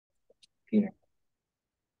computer.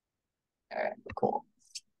 All right, cool.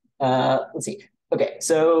 Let's see. Okay,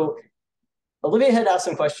 so Olivia had asked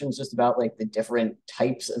some questions just about like the different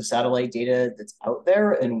types of satellite data that's out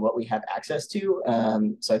there and what we have access to.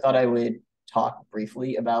 So I thought I would talk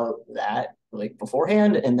briefly about that like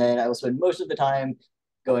beforehand, and then I will spend most of the time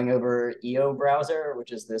going over EO browser,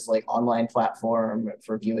 which is this like online platform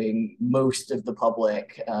for viewing most of the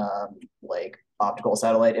public like optical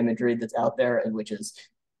satellite imagery that's out there, and which is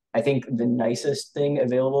I think the nicest thing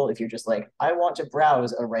available if you're just like, I want to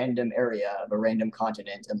browse a random area of a random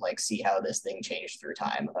continent and like see how this thing changed through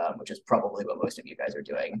time, which is probably what most of you guys are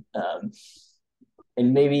doing.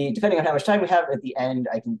 And maybe depending on how much time we have at the end,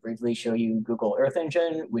 I can briefly show you Google Earth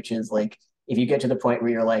Engine, which is like, if you get to the point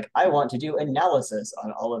where you're like, I want to do analysis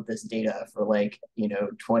on all of this data for like,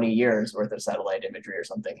 20 years worth of satellite imagery or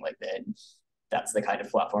something like that, that's the kind of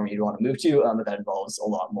platform you'd want to move to, but that involves a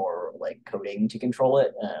lot more like coding to control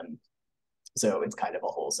it. So it's kind of a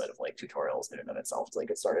whole set of like tutorials in and of itself to like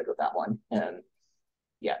get started with that one.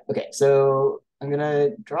 Yeah, okay, so I'm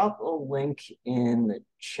gonna drop a link in the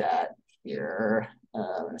chat here in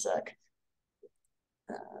a sec.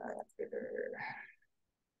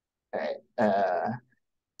 All right,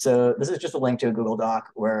 so this is just a link to a Google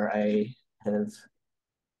Doc where I have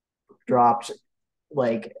dropped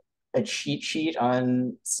like a cheat sheet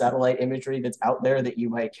on satellite imagery that's out there that you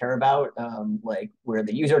might care about, like where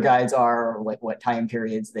the user guides are, or like what time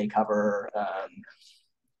periods they cover,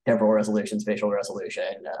 temporal resolution, spatial resolution,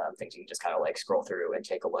 things you can just kind of like scroll through and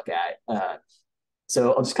take a look at.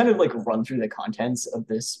 So I'll just kind of like run through the contents of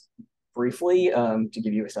this briefly to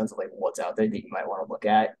give you a sense of like what's out there that you might want to look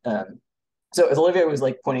at. So as Olivia was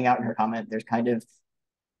like pointing out in her comment, there's kind of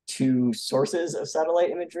two sources of satellite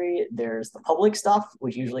imagery. There's the public stuff,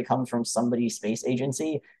 which usually comes from somebody's space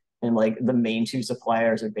agency. And like the main two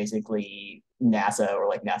suppliers are basically NASA or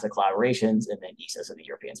like NASA collaborations, and then ESA, so the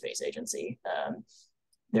European Space Agency.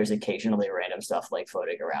 There's occasionally random stuff like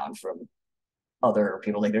floating around from other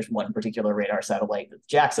people. Like there's one particular radar satellite that's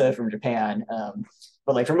JAXA from Japan.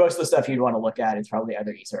 But like for most of the stuff you'd want to look at, it's probably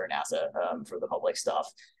either ESA or NASA for the public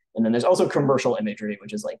stuff. And then there's also commercial imagery,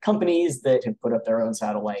 which is like companies that have put up their own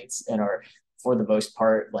satellites and are, for the most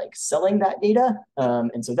part, like selling that data.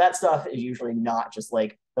 And so that stuff is usually not just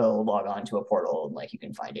like, oh, log on to a portal and like you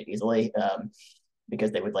can find it easily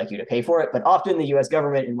because they would like you to pay for it. But often the US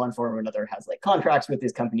government in one form or another has like contracts with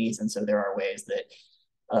these companies. And so there are ways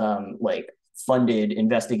that like funded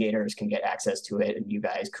investigators can get access to it. And you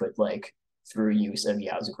guys could like, through use of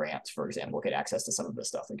YAO's grants, for example, get access to some of the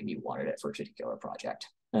stuff if you wanted it for a particular project.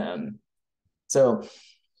 So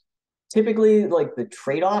typically like the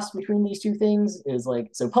trade-offs between these two things is like,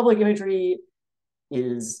 so public imagery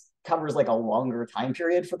covers like a longer time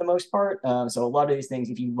period for the most part. So a lot of these things,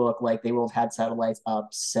 if you look, like they will have had satellites up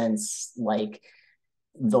since like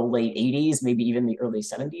the late 80s, maybe even the early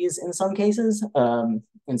 70s in some cases.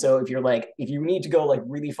 And so if you need to go like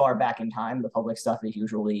really far back in time, the public stuff is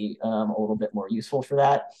usually a little bit more useful for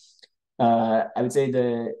that. I would say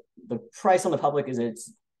the price on the public is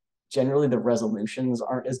it's generally the resolutions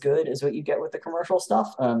aren't as good as what you get with the commercial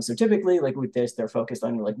stuff. So typically like with this, they're focused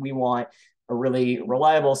on like, we want a really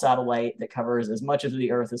reliable satellite that covers as much of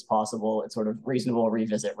the Earth as possible at sort of reasonable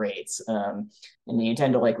revisit rates. And you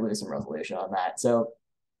tend to like lose some resolution on that. So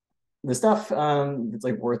the stuff that's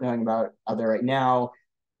like worth knowing about out there right now,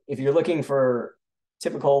 if you're looking for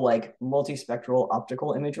typical like multispectral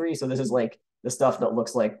optical imagery, so this is like the stuff that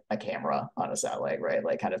looks like a camera on a satellite, right?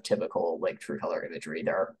 Like kind of typical like true color imagery.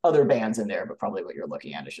 There are other bands in there, but probably what you're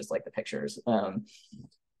looking at is just like the pictures.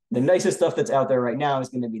 The nicest stuff that's out there right now is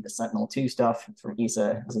going to be the Sentinel-2 stuff from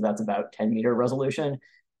ESA. So that's about 10-meter resolution.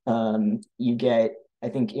 You get, I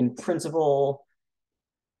think in principle,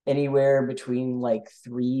 anywhere between like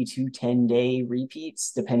 3 to 10-day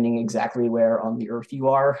repeats, depending exactly where on the Earth you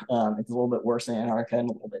are. It's a little bit worse in Antarctica and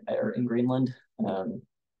a little bit better in Greenland.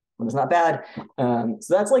 But it's not bad. So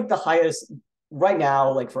that's like the highest right now,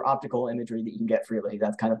 like for optical imagery that you can get freely.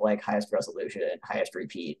 That's kind of like highest resolution, highest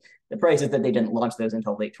repeat. The price is that they didn't launch those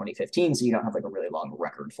until late 2015, so you don't have like a really long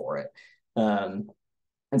record for it. And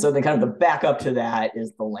so then kind of the backup to that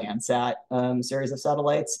is the Landsat series of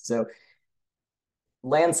satellites. So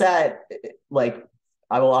Landsat, like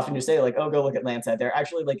I will often just say like, oh, go look at Landsat. They're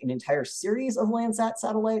actually like an entire series of Landsat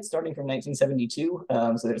satellites starting from 1972.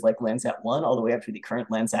 So there's like Landsat 1 all the way up to the current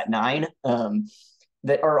Landsat 9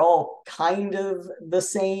 that are all kind of the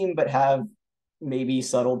same, but have maybe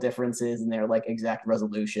subtle differences in their like exact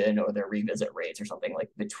resolution or their revisit rates or something like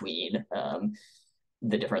between.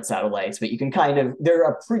 the different satellites, but you can kind of, they're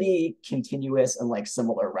a pretty continuous and like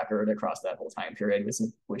similar record across that whole time period,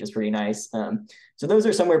 which is pretty nice. So those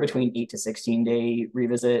are somewhere between 8 to 16 day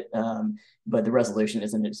revisit, but the resolution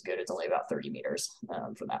isn't as good. It's only about 30 meters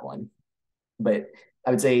for that one. But I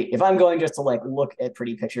would say if I'm going just to like look at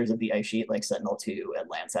pretty pictures of the ice sheet, like Sentinel-2 and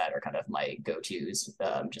Landsat are kind of my go-tos,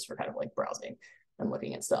 just for kind of like browsing and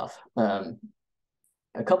looking at stuff.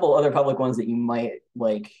 A couple other public ones that you might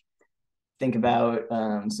like think about.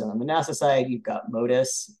 So on the NASA side, you've got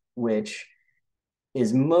MODIS, which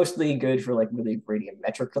is mostly good for like really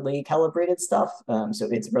radiometrically calibrated stuff. So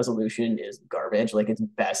its resolution is garbage. Like its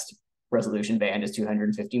best resolution band is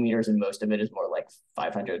 250 meters, and most of it is more like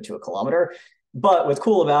 500 to a kilometer. But what's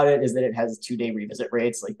cool about it is that it has 2 day revisit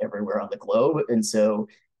rates like everywhere on the globe, and so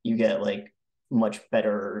you get like much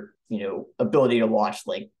better, ability to watch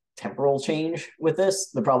like temporal change with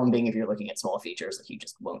this. The problem being if you're looking at small features, like you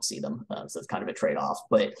just won't see them. So it's kind of a trade-off.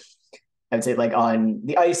 But I would say like on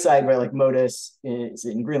the ice side, where like MODIS is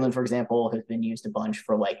in Greenland, for example, has been used a bunch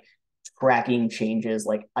for like tracking changes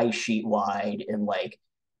like ice sheet wide and like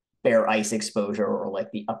bare ice exposure or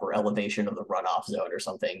like the upper elevation of the runoff zone or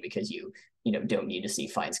something, because you don't need to see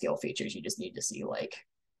fine scale features. You just need to see like,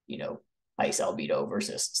 ice albedo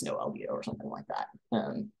versus snow albedo or something like that.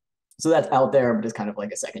 So that's out there, but it's kind of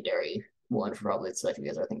like a secondary one for probably the stuff you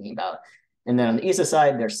guys are thinking about. And then on the ESA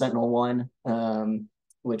side, there's Sentinel-1,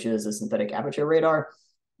 which is a synthetic aperture radar.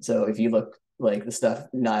 So if you look like the stuff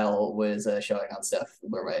Niall was showing on stuff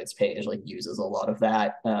where its page like uses a lot of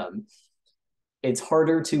that. It's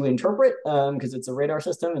harder to interpret because it's a radar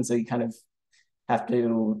system, and so you kind of have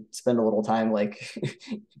to spend a little time like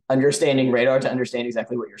understanding radar to understand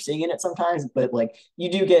exactly what you're seeing in it sometimes. But like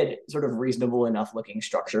you do get sort of reasonable enough looking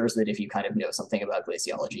structures that if you kind of know something about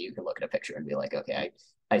glaciology, you can look at a picture and be like, okay,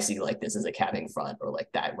 I see like this is a calving front, or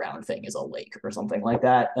like that round thing is a lake or something like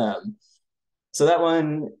that. So that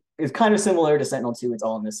one is kind of similar to Sentinel-2. It's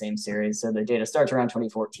all in the same series. So the data starts around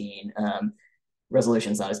 2014.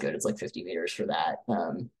 Resolution's not as good. It's like 50 meters for that.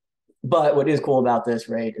 But what is cool about this,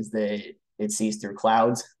 right, is that it sees through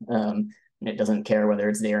clouds, and it doesn't care whether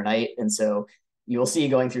it's day or night. And so you'll see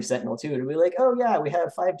going through Sentinel-2, it'll be like, oh yeah, we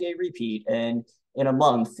have 5 day repeat, and in a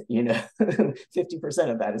month, 50%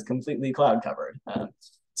 of that is completely cloud covered.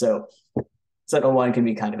 So Sentinel-1 can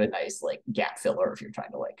be kind of a nice like gap filler if you're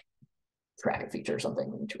trying to like track a feature or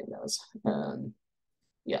something in between those.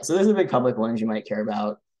 Yeah, so those are the big public ones you might care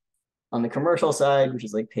about. On the commercial side, which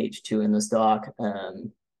is like page 2 in this doc,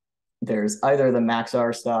 there's either the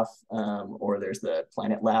Maxar stuff or there's the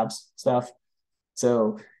Planet Labs stuff.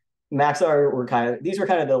 So Maxar these were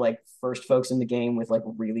kind of the like first folks in the game with like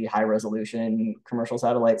really high resolution commercial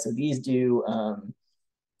satellites. So these do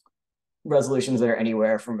resolutions that are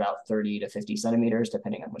anywhere from about 30 to 50 centimeters,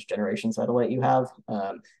 depending on which generation satellite you have.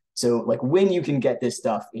 So like when you can get this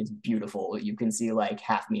stuff, it's beautiful. You can see like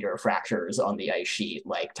half-meter fractures on the ice sheet,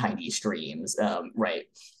 like tiny streams, right?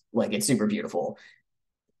 Like it's super beautiful.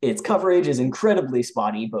 Its coverage is incredibly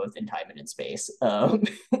spotty, both in time and in space.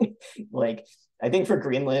 Like I think for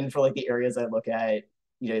Greenland, for like the areas I look at,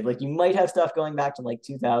 like you might have stuff going back to like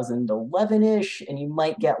 2011-ish, and you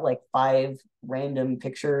might get like 5 random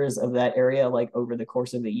pictures of that area like over the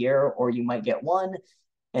course of the year, or you might get one.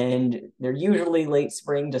 And they're usually late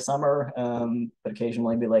spring to summer, but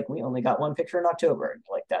occasionally be like, we only got 1 picture in October.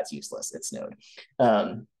 Like that's useless. It snowed.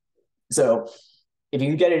 So if you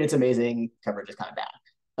can get it, it's amazing. Coverage is kind of bad.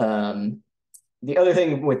 The other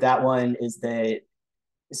thing with that one is that,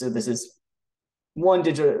 so this is one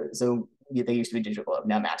digital, so they used to be digital globe,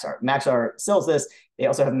 now Maxar. Maxar sells this. They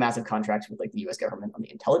also have massive contracts with like the US government on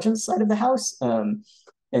the intelligence side of the house.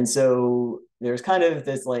 And so there's kind of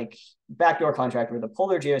this like backdoor contract where the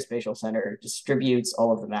Polar Geospatial Center distributes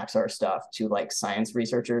all of the Maxar stuff to like science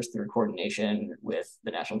researchers through coordination with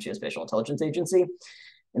the National Geospatial Intelligence Agency.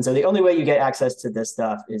 And so the only way you get access to this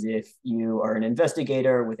stuff is if you are an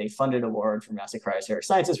investigator with a funded award from NASA Cryospheric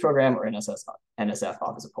Sciences Program or NSF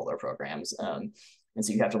Office of Polar Programs. And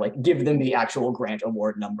so you have to like give them the actual grant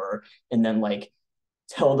award number and then like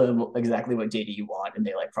tell them exactly what data you want, and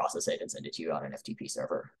they like process it and send it to you on an FTP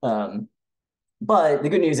server. But the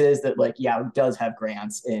good news is that like Yao does have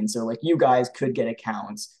grants, and so like you guys could get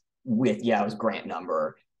accounts with Yao's grant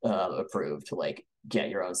number approved to like get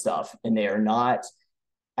your own stuff, and they are not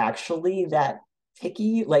actually that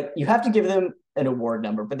picky. Like you have to give them an award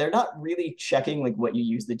number, but they're not really checking like what you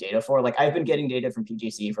use the data for. Like I've been getting data from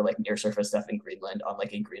PGC for like near surface stuff in Greenland on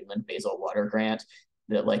like a Greenland basal water grant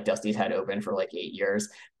that like Dusty's had open for like 8 years.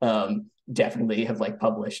 Definitely have like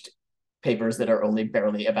published papers that are only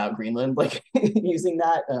barely about Greenland, like using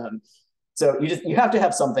that. So you have to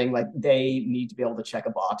have something like they need to be able to check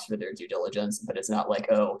a box for their due diligence, but it's not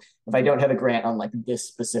like, oh, if I don't have a grant on like this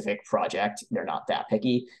specific project, they're not that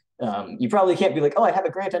picky. You probably can't be like, oh, I have a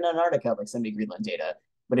grant in Antarctica, like send me Greenland data.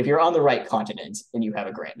 But if you're on the right continent and you have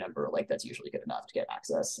a grant number, like that's usually good enough to get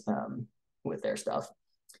access with their stuff.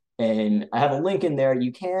 And I have a link in there.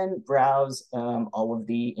 You can browse all of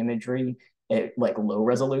the imagery at like low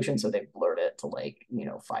resolution. So they blurred it to like,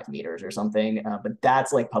 5 meters or something. But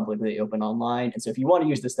that's like publicly open online. And so if you want to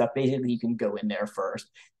use this stuff, basically you can go in there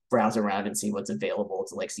first, browse around and see what's available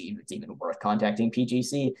to like see if it's even worth contacting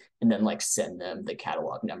PGC, and then like send them the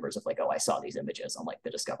catalog numbers of like, oh, I saw these images on like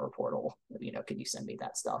the Discover portal. Can you send me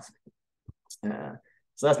that stuff?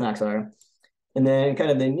 So that's Maxar. And then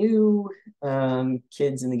kind of the new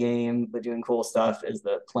kids in the game but doing cool stuff is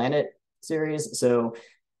the Planet series. So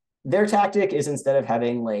their tactic is instead of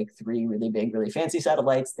having like three really big, really fancy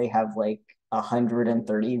satellites, they have like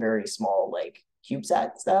 130 very small like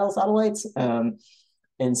CubeSat style satellites.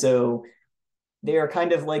 And so they are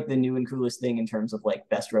kind of like the new and coolest thing in terms of like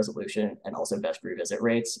best resolution and also best revisit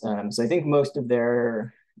rates. So I think most of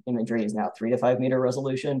their imagery is now 3 to 5 meter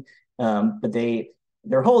resolution, but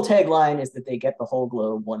their whole tagline is that they get the whole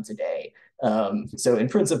globe once a day. So in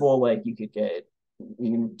principle, like you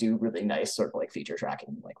can do really nice sort of like feature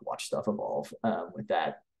tracking, like watch stuff evolve with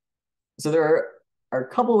that. So there are a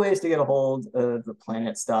couple ways to get a hold of the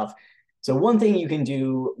Planet stuff. So one thing you can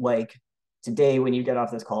do like today when you get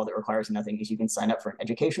off this call that requires nothing is you can sign up for an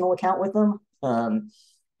educational account with them.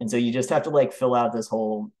 And so you just have to like fill out this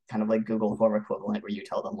whole kind of like Google form equivalent where you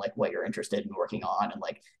tell them like what you're interested in working on, and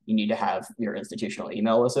like you need to have your institutional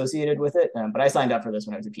email associated with it. But I signed up for this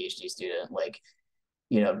when I was a PhD student. Like,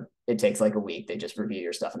 it takes like a week. They just review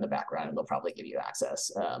your stuff in the background and they'll probably give you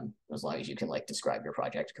access as long as you can like describe your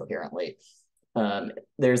project coherently.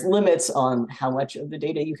 There's limits on how much of the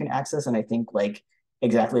data you can access, and I think like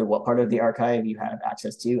exactly what part of the archive you have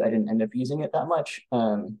access to. I didn't end up using it that much, so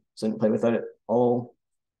I didn't play with it all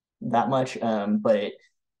that much. But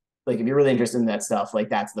like if you're really interested in that stuff, like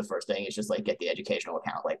that's the first thing is just like get the educational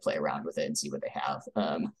account, like play around with it and see what they have.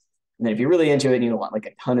 And then if you're really into it and you want like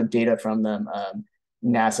a ton of data from them,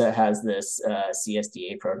 NASA has this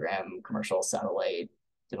CSDA program, commercial satellite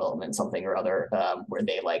development something or other, where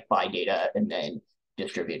they like buy data and then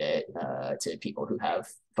distribute it to people who have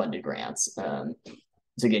funded grants.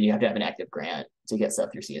 So again, you have to have an active grant to get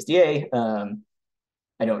stuff through CSDA.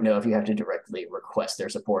 I don't know if you have to directly request their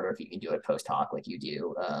support or if you can do it post hoc like you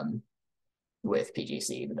do with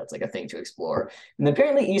PGC, but that's like a thing to explore. And then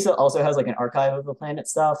apparently ESA also has like an archive of the Planet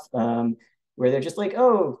stuff where they're just like,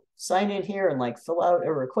 oh, sign in here and like fill out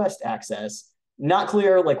a request access. Not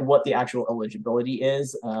clear like what the actual eligibility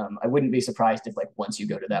is. I wouldn't be surprised if like once you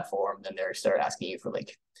go to that form, then they start asking you for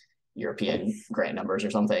like European grant numbers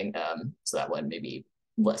or something. So that one may be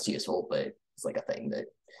less useful, but it's like a thing that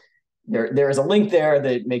there is a link there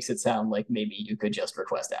that makes it sound like maybe you could just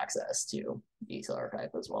request access to the ESA archive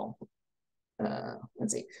as well.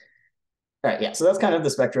 Let's see. All right, yeah, so that's kind of the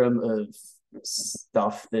spectrum of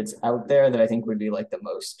stuff that's out there that I think would be like the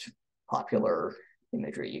most popular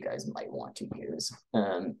imagery you guys might want to use.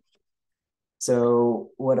 So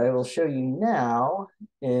what I will show you now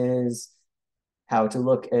is how to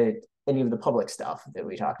look at any of the public stuff that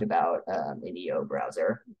we talked about in EO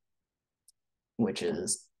browser, which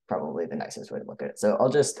is probably the nicest way to look at it. So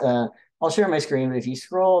I'll share my screen, but if you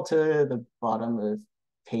scroll to the bottom of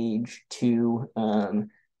page 2,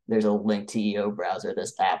 there's a link to EO browser,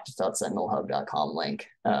 this apps.sentinelhub.com link.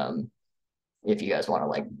 If you guys want to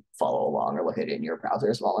like follow along or look at it in your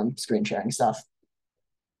browsers while I'm screen sharing stuff.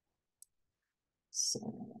 So,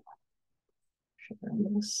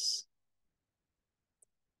 sharing this.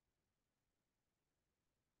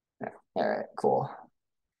 All right, cool.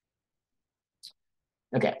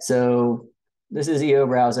 Okay, so this is EO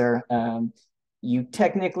browser. You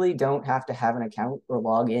technically don't have to have an account or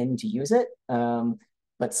log in to use it,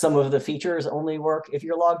 but some of the features only work if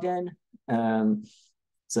you're logged in.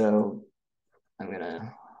 So I'm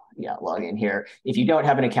gonna log in here. If you don't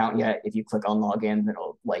have an account yet, if you click on login,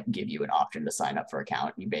 it'll like give you an option to sign up for an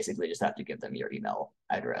account. You basically just have to give them your email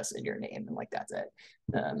address and your name, and like that's it.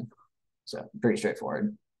 So pretty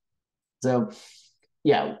straightforward. So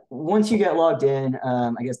yeah, once you get logged in,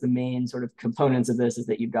 I guess the main sort of components of this is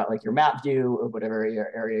that you've got like your map view of whatever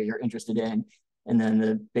area you're interested in. And then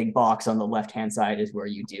the big box on the left-hand side is where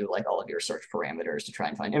you do like all of your search parameters to try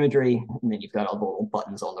and find imagery. And then you've got all the little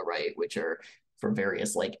buttons on the right, which are for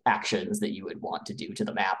various like actions that you would want to do to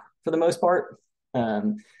the map for the most part.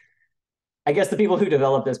 I guess the people who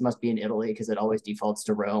developed this must be in Italy because it always defaults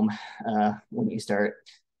to Rome when you start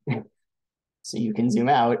So you can zoom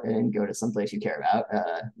out and go to someplace you care about,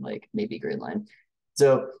 like maybe Greenland.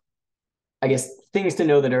 So I guess things to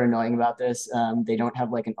know that are annoying about this, they don't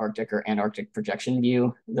have like an Arctic or Antarctic projection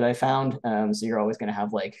view that I found. So you're always going to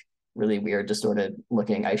have like really weird, distorted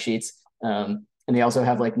looking ice sheets. And they also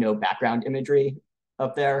have like no background imagery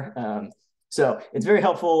up there. So it's very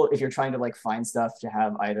helpful if you're trying to like find stuff to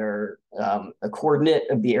have either a coordinate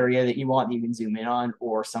of the area that you want that you can zoom in on,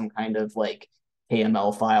 or some kind of like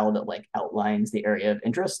KML file that like outlines the area of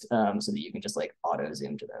interest, so that you can just like auto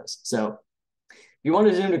zoom to those. So if you want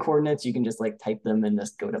to zoom to coordinates, you can just like type them in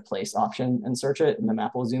this go to place option and search it, and the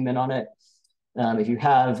map will zoom in on it. If you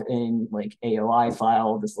have in like AOI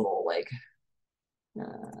file, this little like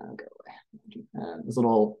this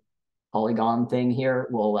little polygon thing here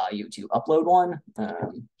will allow you to upload one.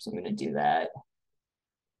 So I'm going to do that.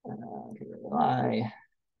 AOI.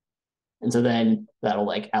 And so then that'll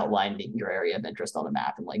like outline your area of interest on the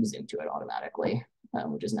map and like zoom to it automatically,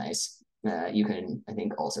 which is nice. You can, I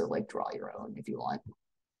think, also like draw your own if you want.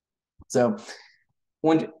 So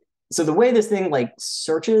so the way this thing like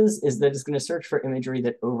searches is that it's going to search for imagery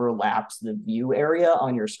that overlaps the view area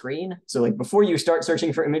on your screen. So like before you start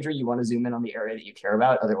searching for imagery, you want to zoom in on the area that you care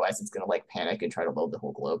about. Otherwise, it's going to like panic and try to load the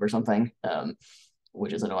whole globe or something,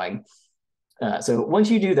 which is annoying. So once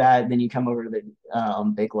you do that, then you come over to the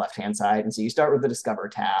big left-hand side. And so you start with the Discover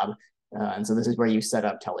tab. And so this is where you set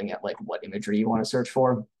up telling it like what imagery you want to search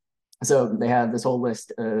for. So they have this whole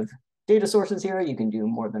list of data sources here. You can do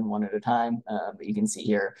more than one at a time, but you can see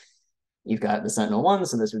here, you've got the Sentinel-1,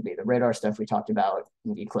 so this would be the radar stuff we talked about.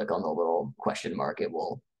 If you click on the little question mark, it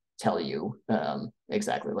will tell you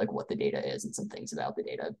exactly like what the data is and some things about the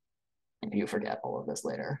data. And you forget all of this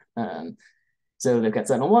later. So they've got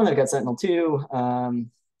Sentinel-1, they've got Sentinel-2,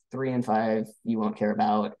 3 and 5 you won't care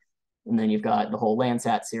about. And then you've got the whole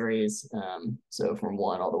Landsat series. So from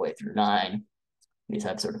 1 all the way through 9. These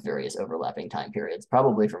have sort of various overlapping time periods,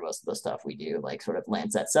 probably for most of the stuff we do, like sort of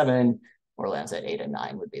Landsat 7 or Landsat 8 and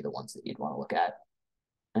 9 would be the ones that you'd want to look at.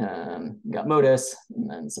 You got MODIS and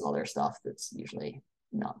then some other stuff that's usually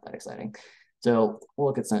not that exciting. So we'll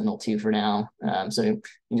look at Sentinel-2 for now. So you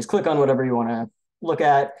just click on whatever you want to look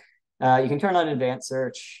at. You can turn on advanced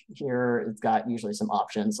search. Here it's got usually some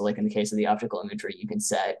options. So like in the case of the optical imagery, you can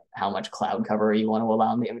set how much cloud cover you want to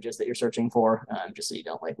allow in the images that you're searching for, just so you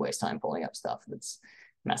don't like waste time pulling up stuff that's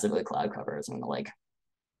massively cloud covered. So I'm going to like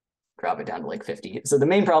drop it down to like 50. So the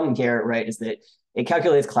main problem here, right, is that it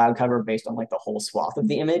calculates cloud cover based on like the whole swath of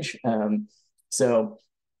the image. So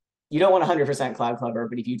you don't want 100% cloud cover,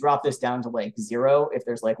 but if you drop this down to like 0, if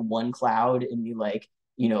there's like one cloud and you like,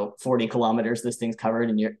 40 kilometers this thing's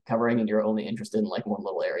covered and you're covering and you're only interested in like one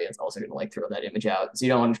little area, it's also going to like throw that image out. So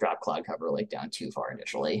you don't want to drop cloud cover like down too far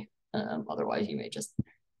initially. Otherwise you may just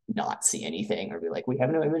not see anything or be like, we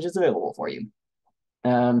have no images available for you.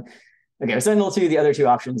 Okay, Sentinel-2, the other two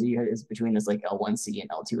options you is between this like L1C and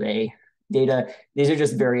L2A data. These are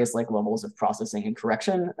just various like levels of processing and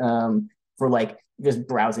correction. For like just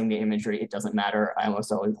browsing the imagery, it doesn't matter. I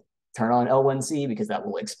almost always turn on L1C because that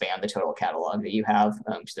will expand the total catalog that you have.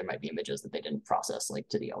 Because there might be images that they didn't process like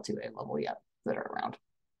to the L2A level yet that are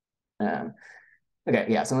around. Okay,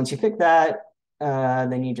 yeah, so once you pick that,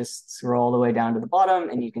 then you just scroll all the way down to the bottom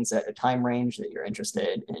and you can set a time range that you're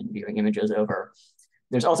interested in viewing images over.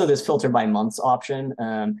 There's also this filter by months option.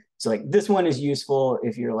 So like this one is useful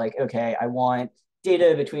if you're like, okay, I want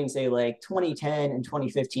data between say like 2010 and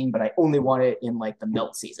 2015, but I only want it in like the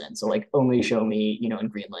melt season. So like only show me, in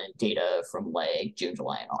Greenland data from like June,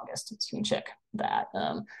 July, and August. So you can check that,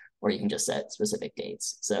 or you can just set specific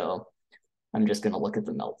dates. So I'm just going to look at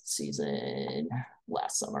the melt season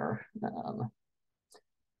last summer.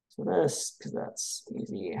 So this, because that's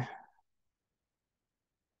easy.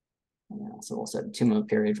 So we'll set a 2-month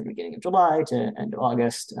period from beginning of July to end of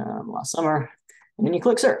August last summer. And then you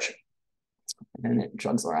click search. And it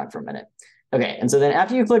chugs around for a minute. Okay, and so then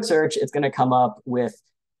after you click search, it's going to come up with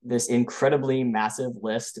this incredibly massive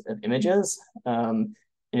list of images. And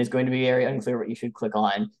it's going to be very unclear what you should click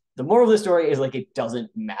on. The moral of the story is like it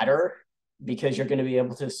doesn't matter because you're going to be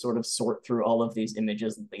able to sort of sort through all of these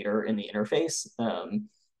images later in the interface.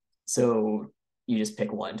 So you just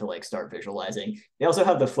pick one to like start visualizing. They also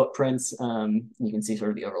have the footprints. You can see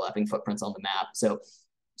sort of the overlapping footprints on the map. So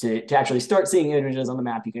to actually start seeing images on the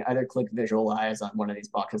map, you can either click visualize on one of these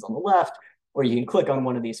boxes on the left, or you can click on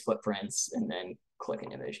one of these footprints and then click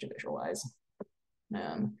an image to visualize.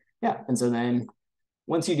 Yeah, and so then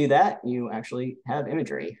once you do that, you actually have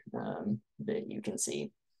imagery that you can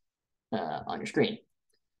see on your screen.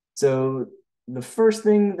 So the first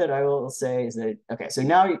thing that I will say is that, okay, so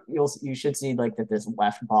now you should see like that this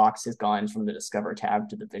left box has gone from the Discover tab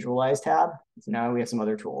to the Visualize tab. So now we have some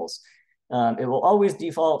other tools. It will always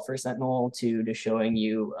default for Sentinel to just showing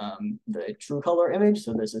you the true color image.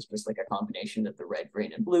 So this is just like a combination of the red,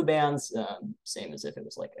 green, and blue bands, same as if it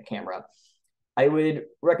was like a camera. I would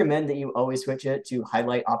recommend that you always switch it to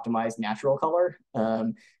highlight optimized natural color,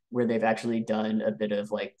 where they've actually done a bit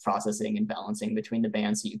of like processing and balancing between the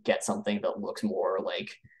bands so you get something that looks more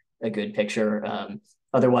like a good picture.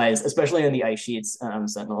 Otherwise, especially in the ice sheets,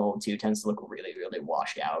 Sentinel 2 tends to look really, really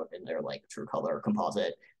washed out in their like true color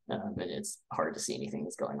composite, and it's hard to see anything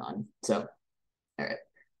that's going on. So, all right.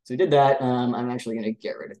 So we did that. I'm actually going to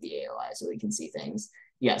get rid of the AOI so we can see things.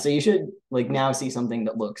 Yeah, so you should like now see something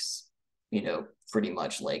that looks, pretty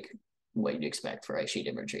much like what you'd expect for ice sheet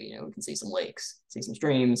imagery. We can see some lakes, see some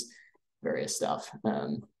streams, various stuff.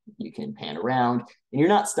 You can pan around, and you're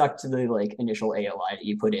not stuck to the like initial AOI that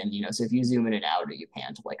you put in. So if you zoom in and out or you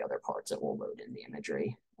pan to like other parts, it will load in the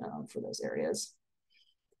imagery for those areas.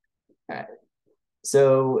 All right.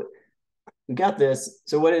 So we got this.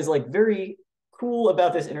 So what is like very cool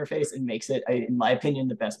about this interface and makes it, in my opinion,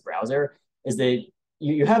 the best browser is that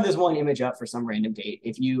you have this one image up for some random date.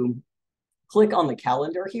 If you click on the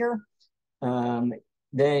calendar here,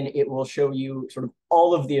 then it will show you sort of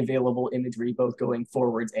all of the available imagery, both going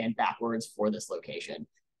forwards and backwards for this location.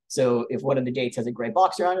 So if one of the dates has a gray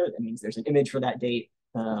box around it, that means there's an image for that date,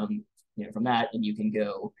 from that, and you can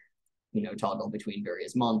go, toggle between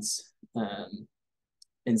various months.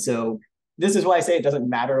 And so this is why I say it doesn't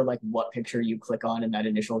matter like what picture you click on in that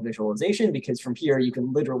initial visualization, because from here you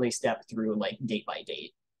can literally step through like date by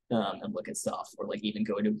date and look at stuff, or like even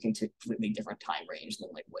go into a completely different time range than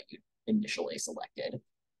like what you initially selected.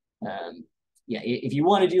 Yeah, if you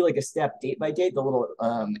want to do like a step date by date, the little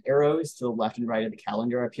arrows to the left and right of the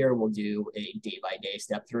calendar up here will do a day by day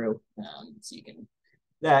step through. So you can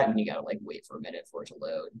that, and you gotta like wait for a minute for it to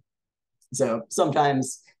load. So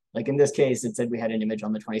sometimes, like in this case, it said we had an image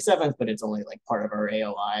on the 27th, but it's only like part of our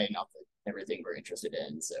AOI, not everything we're interested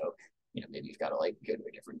in. So, maybe you've got to like go to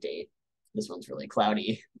a different date. This one's really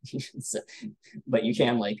cloudy, so, but you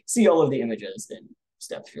can like see all of the images and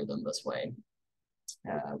step through them this way,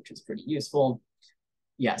 which is pretty useful.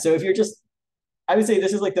 Yeah, so if you're just, I would say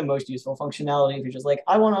this is like the most useful functionality. If you're just like,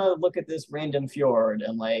 I want to look at this random fjord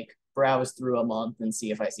and like browse through a month and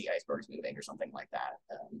see if I see icebergs moving or something like that.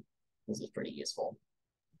 This is pretty useful.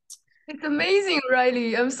 It's amazing,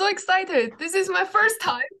 Riley. I'm so excited. This is my first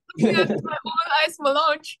time looking at my own ice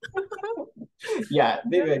melange. Yeah,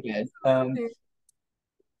 very good.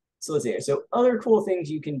 So let's see here. So other cool things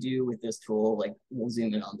you can do with this tool, like we'll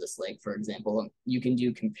zoom in on this lake, for example, you can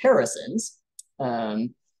do comparisons.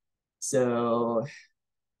 So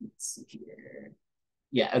let's see here.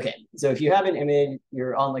 Yeah, okay. So if you have an image,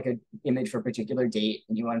 you're on like an image for a particular date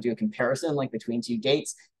and you want to do a comparison like between two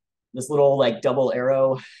dates, this little like double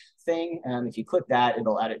arrow thing, if you click that,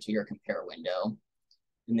 it'll add it to your compare window.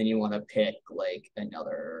 And then you want to pick like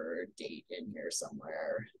another date in here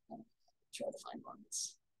somewhere. Try to find one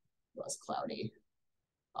that's less cloudy.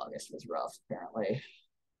 August was rough, apparently.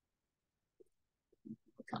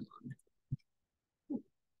 Come on.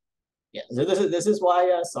 Yeah, so this is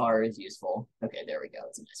why SAR is useful. Okay, there we go.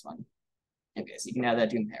 It's a nice one. Okay, so you can add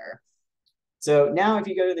that to compare. So now if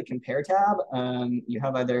you go to the compare tab,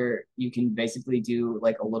 you can basically do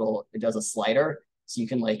like it does a slider. So you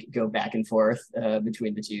can like go back and forth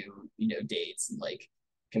between the two, dates and like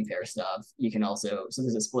compare stuff. You can also, so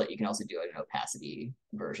there's a split, you can also do an opacity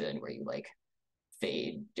version where you like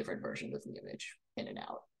fade different versions of the image in and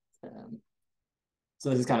out. So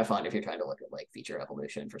this is kind of fun if you're trying to look at like feature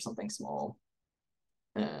evolution for something small.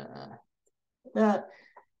 That.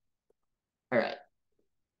 All right.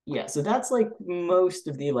 Yeah, so that's like most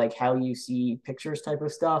of the like how you see pictures type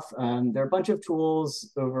of stuff. There are a bunch of tools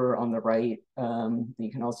over on the right that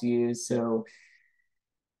you can also use. So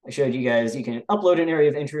I showed you guys, you can upload an area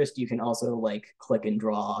of interest. You can also like click and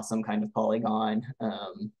draw some kind of polygon,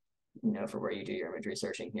 for where you do your imagery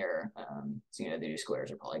searching here. So, they do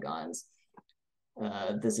squares or polygons.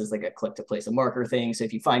 This is like a click to place a marker thing. So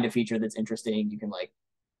if you find a feature that's interesting, you can like,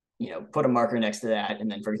 put a marker next to that. And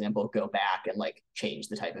then, for example, go back and like change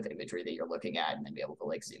the type of imagery that you're looking at and then be able to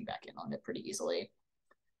like zoom back in on it pretty easily.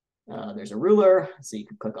 There's a ruler. So you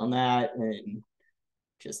can click on that and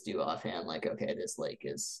just do offhand like, okay, this lake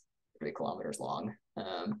is 3 kilometers long.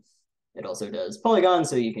 It also does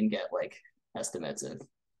polygons, so you can get like estimates of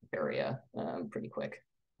area pretty quick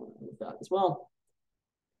with that as well.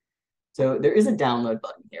 So there is a download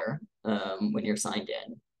button here when you're signed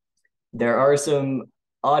in. There are some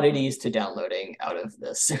oddities to downloading out of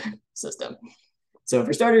this system. So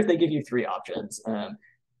for starters, they give you three options.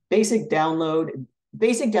 Basic download.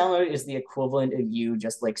 Basic download is the equivalent of you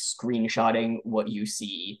just like screenshotting what you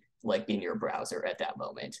see like in your browser at that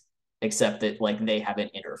moment, except that like they have an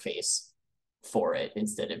interface for it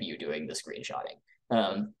instead of you doing the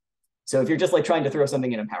screenshotting. So if you're just like trying to throw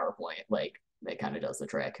something in a PowerPoint, like that kind of does the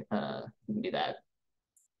trick. You can do that.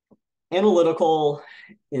 Analytical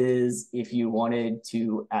is if you wanted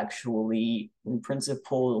to actually, in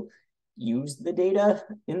principle, use the data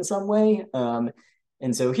in some way.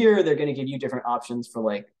 And so here they're going to give you different options for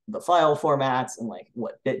like the file formats and like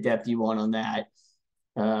what bit depth you want on that.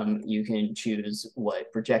 You can choose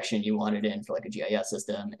what projection you want it in for like a GIS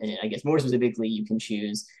system. And I guess more specifically, you can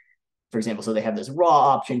choose, for example, so they have this raw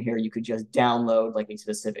option here. You could just download like a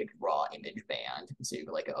specific raw image band. So you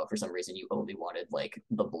could like, oh, for some reason you only wanted like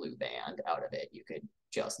the blue band out of it. You could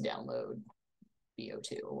just download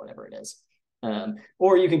BO2 or whatever it is.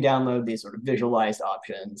 Or you can download these sort of visualized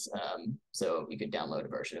options. So you could download a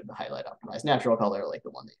version of the highlight optimized natural color, like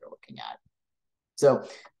the one that you're looking at. So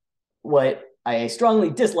what I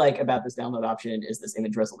strongly dislike about this download option is this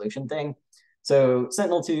image resolution thing. So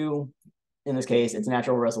Sentinel-2, in this case, its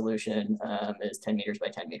natural resolution is 10 meters by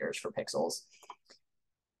 10 meters for pixels.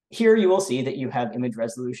 Here you will see that you have image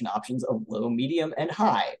resolution options of low, medium, and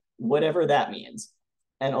high, whatever that means,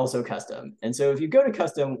 and also custom. And so if you go to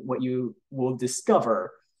custom, what you will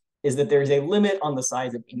discover is that there's a limit on the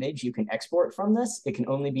size of image you can export from this. It can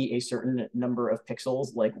only be a certain number of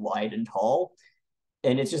pixels, like wide and tall.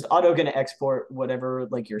 And it's just auto going to export whatever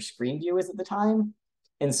like your screen view is at the time.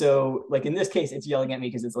 And so like in this case, it's yelling at me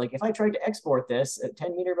because it's like, if I tried to export this at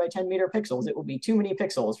 10 meter by 10 meter pixels, it will be too many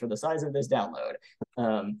pixels for the size of this download.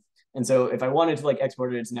 And so if I wanted to like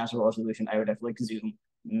export it to natural resolution, I would have to like zoom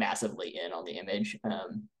massively in on the image.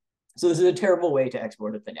 So this is a terrible way to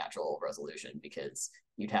export at the natural resolution because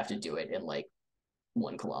you'd have to do it in like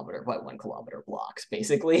 1 kilometer by 1 kilometer blocks,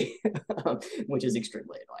 basically, which is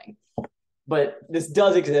extremely annoying. But this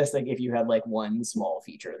does exist like if you had like one small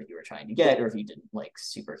feature that you were trying to get, or if you didn't like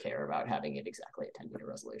super care about having it exactly at 10 meter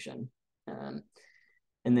resolution. And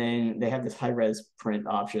then they have this high res print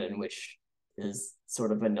option, which is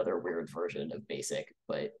sort of another weird version of basic,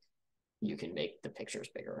 but you can make the pictures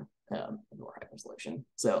bigger, more high resolution.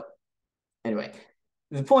 So anyway,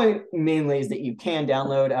 the point mainly is that you can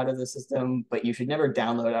download out of the system, but you should never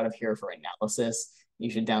download out of here for analysis. You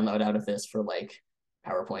should download out of this for like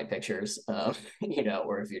PowerPoint pictures, you know,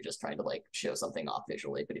 or if you're just trying to like show something off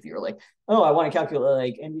visually. But if you're like, oh, I want to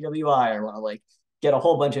calculate like NBWI, or want to like get a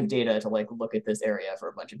whole bunch of data to like look at this area for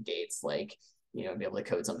a bunch of dates, like, you know, be able to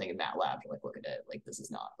code something in MATLAB to like look at it, like this is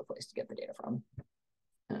not the place to get the data from.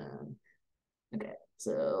 Okay,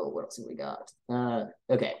 so what else have we got?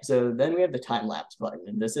 Okay, so then we have the time lapse button,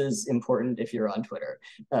 and this is important if you're on Twitter.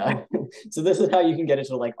 So this is how you can get it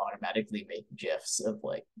to like automatically make GIFs of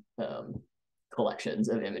like collections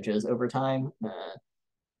of images over time.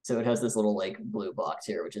 So it has this little like blue box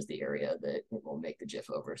here, which is the area that it will make the GIF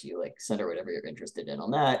over. So you like center whatever you're interested in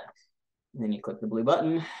on that. And then you click the blue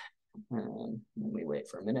button. And we wait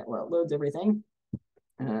for a minute while it loads everything.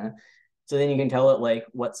 So then you can tell it like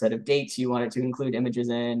what set of dates you want it to include images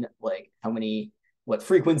in, like how many, what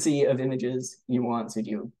frequency of images you want. So do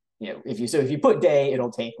you know, if you put day,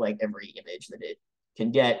 it'll take like every image that it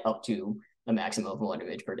can get up to a maximum of 1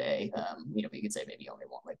 image per day. You know, you could say maybe you only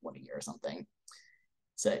want like 1 a year or something.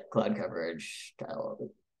 Set cloud coverage, tile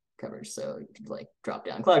coverage. So you could like drop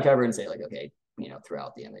down cloud cover and say like, okay, you know,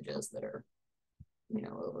 throughout the images that are, you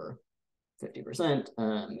know, over 50%,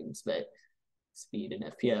 but speed and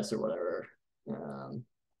FPS or whatever,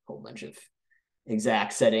 whole bunch of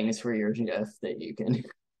exact settings for your GIF that you can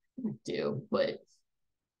do. But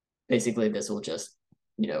basically this will just,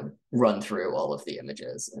 you know, run through all of the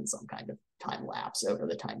images in some kind of time lapse over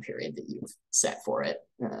the time period that you've set for it.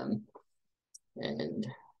 And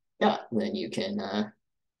yeah, then you can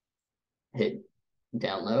hit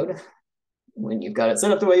download when you've got it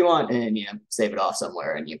set up the way you want, and you know, save it off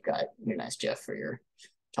somewhere, and you've got your nice GIF for your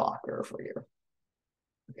talk or for your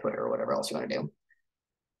Twitter or whatever else you want to do.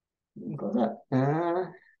 Close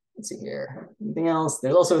that. Let's see here. Anything else?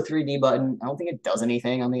 There's also a 3D button. I don't think it does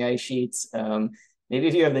anything on the ice sheets. Maybe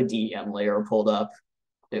if you have the DEM layer pulled up,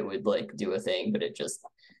 it would like do a thing, but it just, I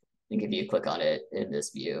think if you click on it in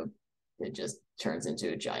this view, it just turns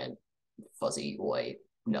into a giant fuzzy white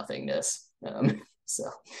nothingness. So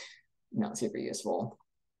not super useful.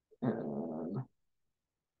 And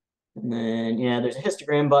then, yeah, there's a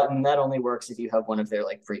histogram button. That only works if you have one of their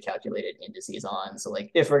like pre-calculated indices on. So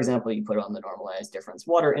like if, for example, you put on the normalized difference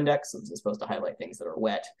water index, which is supposed to highlight things that are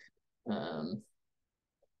wet,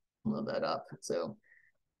 load that up. So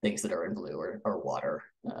things that are in blue are water.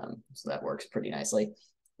 So that works pretty nicely.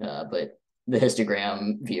 But the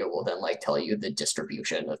histogram view will then like tell you the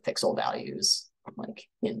distribution of pixel values like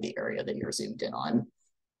in the area that you're zoomed in on,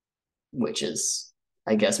 which is,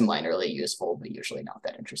 I guess, minorly useful, but usually not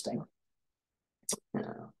that interesting.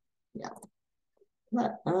 Yeah.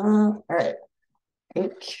 All right.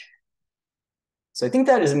 So I think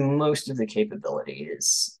that is most of the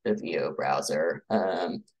capabilities of VO browser.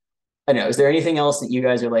 I don't know. Is there anything else that you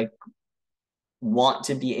guys are like want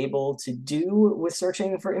to be able to do with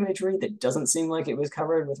searching for imagery that doesn't seem like it was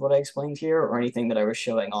covered with what I explained here, or anything that I was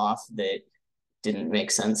showing off that didn't make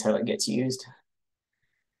sense how it gets used?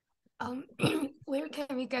 Um, where can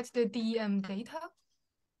we get the DM data?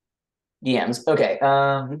 DMs. Okay.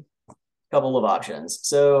 Couple of options.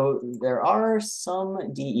 So there are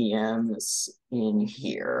some DEMs in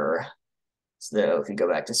here. So if you go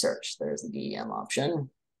back to search, there's the DEM option.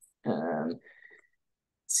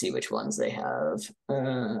 See which ones they have.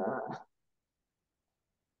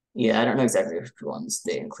 Yeah, I don't know exactly which ones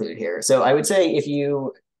they include here. So I would say if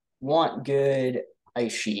you want good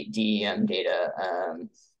ice sheet DEM data,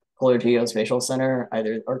 Polar Geospatial Center,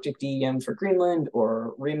 either Arctic DEM for Greenland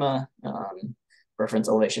or RIMA, reference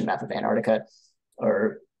elevation map of Antarctica,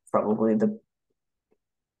 are probably the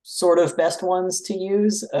sort of best ones to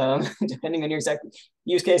use, depending on your exact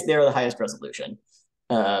use case. They're the highest resolution.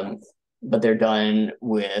 But they're done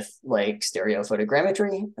with like stereo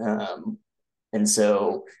photogrammetry. And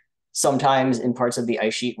so sometimes in parts of the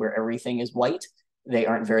ice sheet where everything is white, they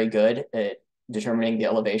aren't very good at determining the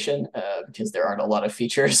elevation because there aren't a lot of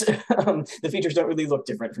features. The features don't really look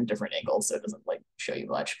different from different angles, so it doesn't like show you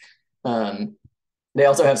much. They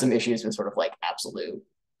also have some issues with sort of like absolute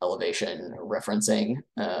elevation referencing.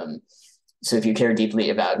 So if you care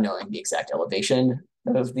deeply about knowing the exact elevation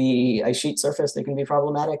of the ice sheet surface, they can be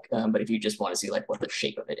problematic. But if you just want to see like what the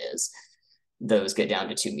shape of it is, those get down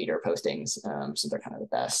to 2 meter postings. So they're kind of the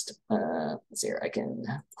best. Let's see here, I can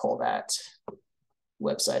pull that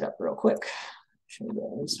website up real quick. Show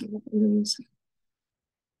you guys what it is.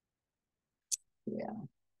 Yeah.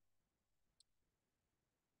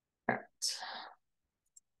 All right.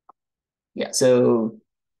 Yeah, so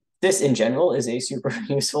this in general is a super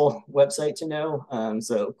useful website to know.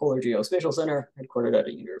 So Polar Geospatial Center, headquartered at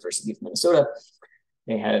the University of Minnesota,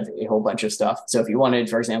 they have a whole bunch of stuff. So if you wanted,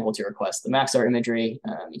 for example, to request the Maxar imagery,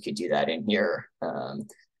 you could do that in here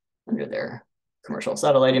under their commercial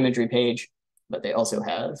satellite imagery page, but they also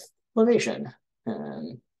have elevation.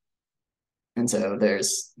 And so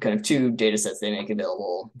there's kind of 2 data sets they make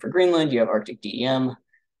available for Greenland. You have Arctic DEM,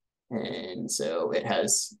 and so it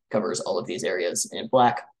covers all of these areas in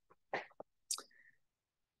black.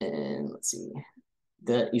 And let's see,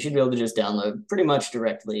 that you should be able to just download pretty much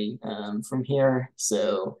directly from here.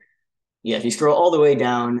 So yeah, if you scroll all the way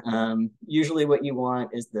down, usually what you want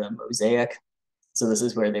is the mosaic. So this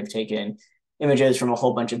is where they've taken images from a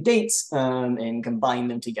whole bunch of dates and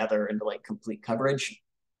combined them together into like complete coverage.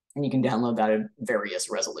 And you can download that at various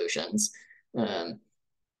resolutions.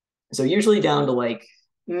 So usually down to like,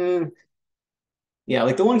 yeah,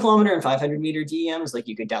 like the 1 kilometer and 500-meter DEMs, like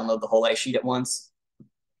you could download the whole ice sheet at once.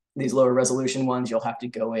 These lower resolution ones, you'll have to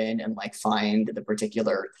go in and like find the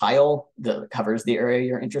particular tile that covers the area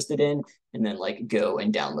you're interested in, and then like go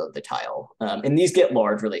and download the tile. And these get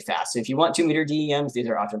large really fast. So if you want 2-meter DEMs, these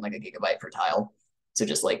are often like a gigabyte per tile. So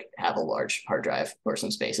just like have a large hard drive or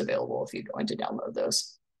some space available if you're going to download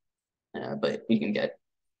those. But you can get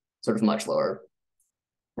sort of much lower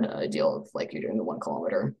deal of like you're doing the 1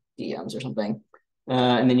 kilometer DEMs or something.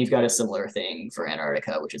 And then you've got a similar thing for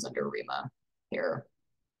Antarctica, which is under RIMA here.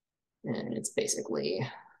 And it's basically,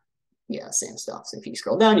 yeah, same stuff. So if you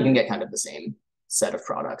scroll down, you can get kind of the same set of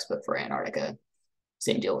products, but for Antarctica,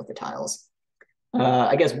 same deal with the tiles.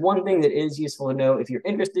 I guess one thing that is useful to know, if you're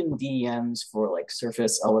interested in DEMs for like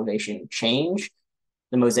surface elevation change,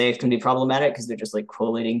 the mosaics can be problematic because they're just like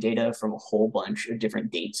collating data from a whole bunch of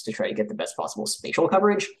different dates to try to get the best possible spatial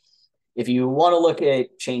coverage. If you want to look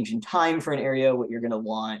at change in time for an area, what you're going to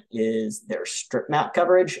want is their strip map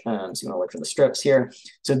coverage. So you want to look for the strips here.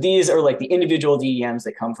 So these are like the individual DEMs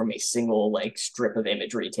that come from a single like strip of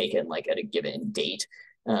imagery taken like at a given date.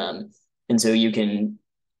 And so you can,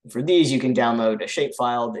 for these, you can download a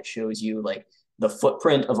shapefile that shows you like the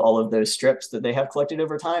footprint of all of those strips that they have collected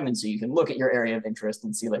over time. And so you can look at your area of interest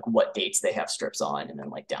and see like what dates they have strips on, and then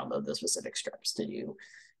like download the specific strips to do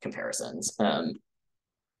comparisons.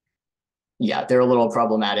 Yeah, they're a little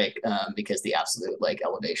problematic because the absolute like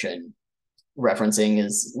elevation referencing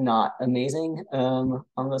is not amazing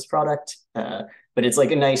on this product. But it's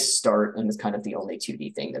like a nice start, and it's kind of the only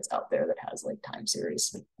 2D thing that's out there that has like time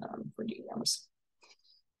series for DEMs.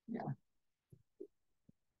 Yeah,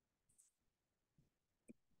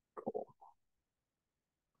 cool.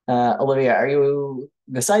 Olivia, are you,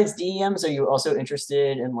 besides DEMs, are you also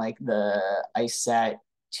interested in like the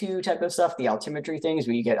ISAT2 type of stuff, the altimetry things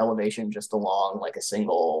where you get elevation just along like a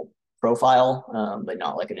single profile, but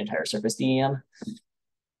not like an entire surface DEM?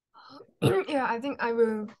 Yeah, I think I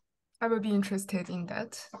will be interested in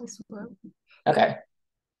that as well. Okay,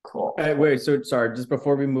 cool. Wait, so sorry, just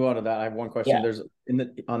before we move on to that, I have one question. Yeah. There's in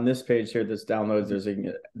the on this page here, this downloads, there's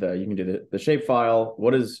you can do the shape file.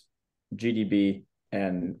 What is GDB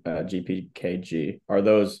and GPKG? Are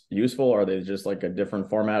those useful? Or are they just like a different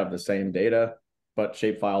format of the same data, but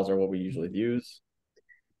shape files are what we usually use?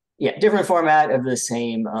 Yeah, different format of the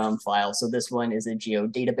same file. So this one is a geo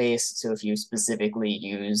database. So if you specifically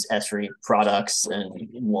use Esri products and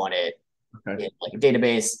want it Okay. in like a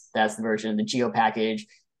database, that's the version. The geo package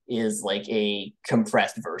is like a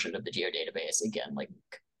compressed version of the geo database. Again, like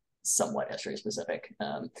somewhat Esri specific.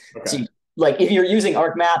 So Okay. like if you're using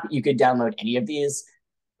ArcMap, you could download any of these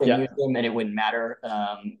and Yeah. use them, and it wouldn't matter.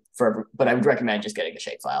 But I would recommend just getting a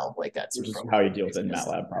shapefile. Like that's Which is how you deal with it in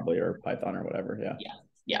MATLAB probably, or Python or whatever. Yeah. yeah,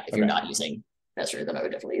 yeah. If you're Okay. not using Esri, then I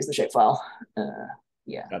would definitely use the shapefile.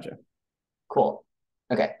 Yeah, Gotcha. cool.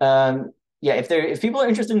 Okay. Yeah, if people are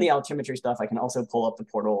interested in the altimetry stuff, I can also pull up the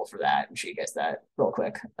portal for that and show you guys that real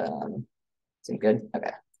quick. Seem good?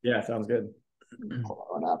 Okay. Yeah, sounds good. Pull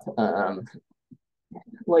that one up.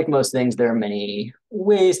 Like most things, there are many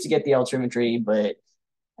ways to get the altimetry, but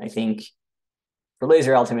I think for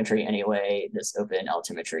laser altimetry anyway, this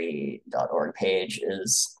openaltimetry.org page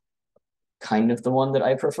is kind of the one that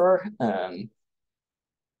I prefer.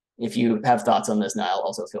 If you have thoughts on this, Niall,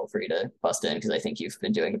 also feel free to bust in because I think you've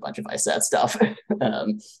been doing a bunch of ISAT stuff.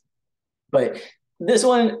 But this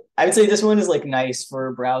one, I would say this one is like nice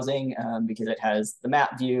for browsing because it has the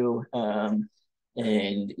map view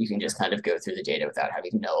and you can just kind of go through the data without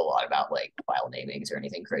having to know a lot about like file namings or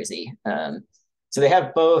anything crazy. So they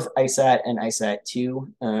have both ISAT and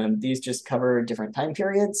ISAT2. These just cover different time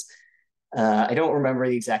periods. I don't remember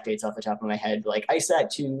the exact dates off the top of my head. Like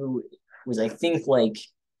ISAT2 was, I think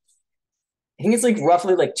it's like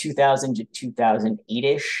roughly like 2000 to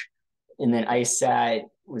 2008-ish. And then ISAT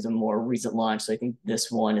was a more recent launch. So I think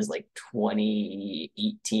this one is like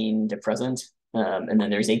 2018 to present. And then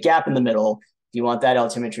there's a gap in the middle. If you want that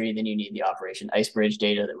altimetry, then you need the Operation Icebridge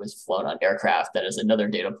data that was flown on aircraft. That is another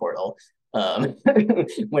data portal,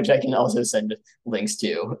 which I can also send links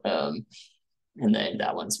to. And then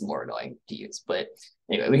that one's more annoying to use. But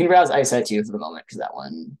anyway, we can browse ISAT2 for the moment because that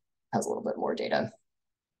one has a little bit more data.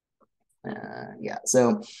 Yeah,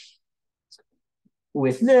 so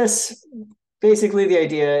with this, basically the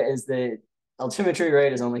idea is that altimetry,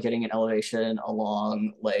 right, is only getting an elevation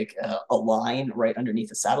along like a line right underneath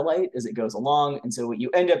the satellite as it goes along. And so what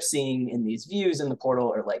you end up seeing in these views in the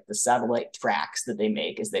portal are like the satellite tracks that they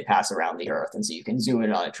make as they pass around the Earth. And so you can zoom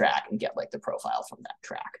in on a track and get like the profile from that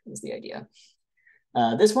track is the idea.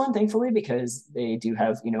 This one, thankfully, because they do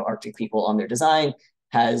have, Arctic people on their design,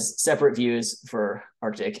 has separate views for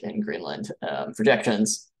Arctic and Greenland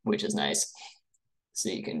projections, which is nice. So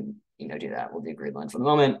you can, do that. We'll do Greenland for the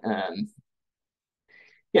moment.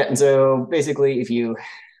 Yeah, and so basically, if you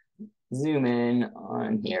zoom in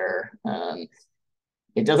on here,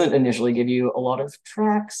 it doesn't initially give you a lot of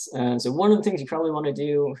tracks. So one of the things you probably want to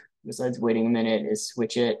do, besides waiting a minute, is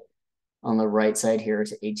switch it on the right side here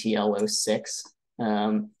to ATL06.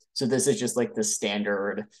 So this is just like the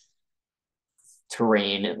standard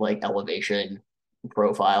terrain, like elevation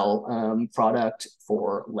profile product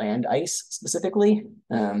for land ice specifically.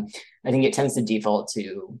 I think it tends to default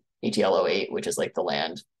to ATL08, which is like the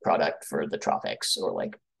land product for the tropics or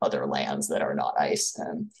like other lands that are not ice.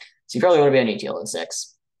 So you probably want to be on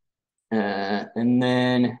ATL06. And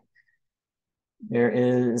then there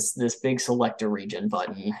is this big select a region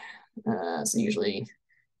button. So usually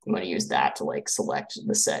you want to use that to like select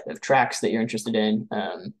the set of tracks that you're interested in.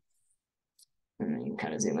 And then you can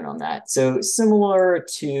kind of zoom in on that. So similar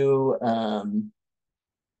to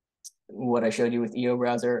what I showed you with EO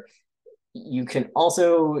browser, you can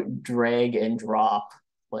also drag and drop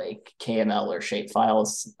like KML or shape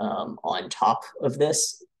files on top of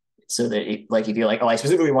this. So that like if you're like, oh, I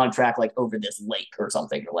specifically want to track like over this lake or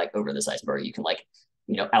something, or like over this iceberg, you can like,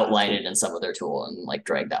 outline it in some other tool and like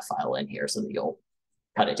drag that file in here so that you'll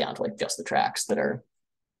cut it down to like just the tracks that are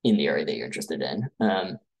in the area that you're interested in.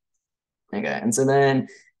 Okay, and so then,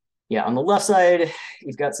 yeah, on the left side,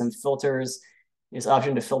 you've got some filters. this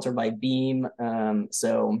option to filter by beam.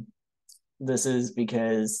 So this is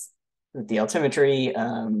because with the altimetry,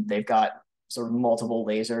 they've got sort of multiple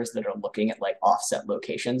lasers that are looking at like offset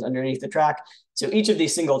locations underneath the track. So each of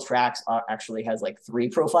these single tracks actually has like 3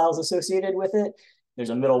 profiles associated with it. There's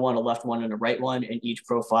a middle one, a left one, and a right one, and each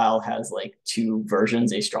profile has like 2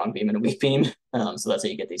 versions, a strong beam and a weak beam. So that's how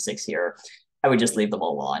you get these 6 here. I would just leave them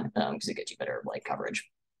all on because it gets you better like coverage.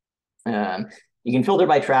 You can filter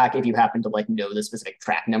by track if you happen to like know the specific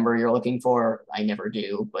track number you're looking for. I never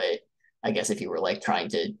do, but I guess if you were like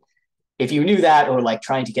if you knew that or like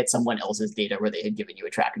trying to get someone else's data where they had given you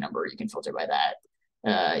a track number, you can filter by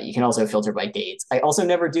that. You can also filter by dates. I also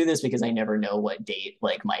never do this because I never know what date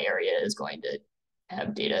like my area is going to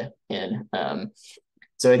have data in.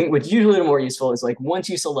 So I think what's usually more useful is like once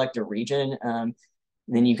you select a region,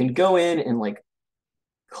 then you can go in and like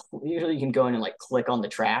usually you can go in and like click on the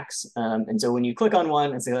tracks. And so when you click on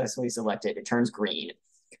one and successfully select it, it turns green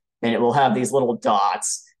and it will have these little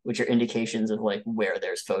dots, which are indications of like where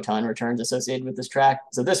there's photon returns associated with this track.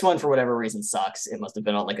 So this one, for whatever reason, sucks. It must have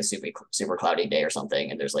been on like a super cloudy day or something,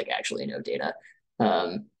 and there's like actually no data.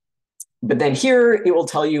 But then here it will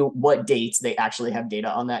tell you what dates they actually have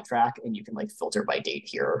data on that track, and you can like filter by date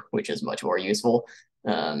here, which is much more useful.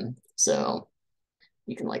 So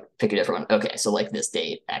you can like pick a different one. Okay, so like this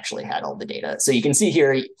date actually had all the data. So you can see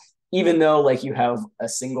here, even though like you have a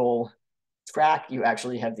single track, you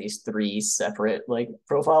actually have these 3 separate like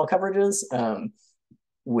profile coverages,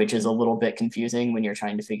 which is a little bit confusing when you're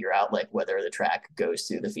trying to figure out like whether the track goes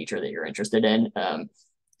through the feature that you're interested in.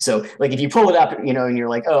 So like if you pull it up, and you're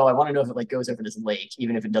like, oh, I want to know if it like goes over this lake,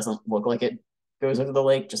 even if it doesn't look like it goes over the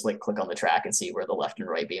lake, just like click on the track and see where the left and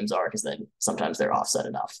right beams are, because then sometimes they're offset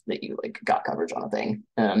enough that you like got coverage on a thing.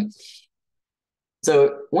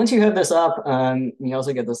 So once you have this up, you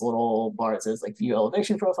also get this little bar that says like view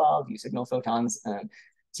elevation profile, view signal photons.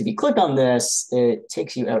 So if you click on this, it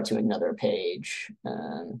takes you out to another page.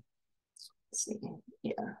 Let's see,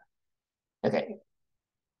 yeah. Okay.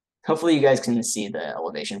 Hopefully you guys can see the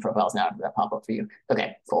elevation profiles now that pop up for you.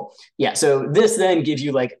 Okay, cool. Yeah, so this then gives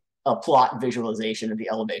you like a plot visualization of the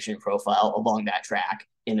elevation profile along that track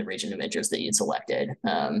in the region images that you'd selected.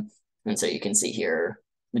 And so you can see here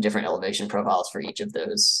the different elevation profiles for each of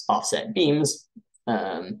those offset beams.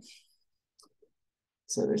 So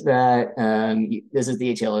there's that. This is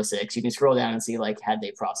the HL06. You can scroll down and see like had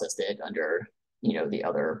they processed it under the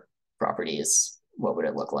other properties, what would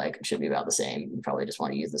it look like? It should be about the same. You probably just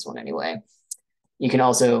want to use this one anyway. You can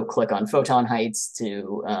also click on photon heights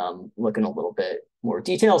to look in a little bit more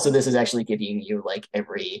detail. So this is actually giving you like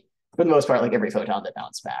for the most part, like every photon that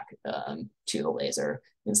bounced back to the laser,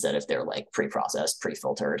 instead of their like pre-processed,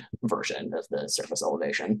 pre-filtered version of the surface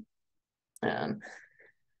elevation. And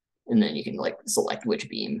then you can like select which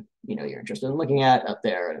beam you're interested in looking at up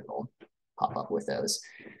there, and it'll pop up with those.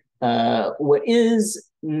 What is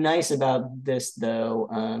nice about this though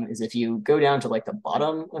is if you go down to like the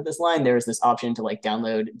bottom of this line, there's this option to like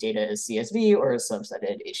download data as CSV or as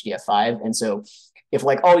subsetted HDF5. And so if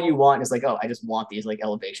like all you want is like, oh, I just want these like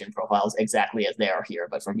elevation profiles exactly as they are here,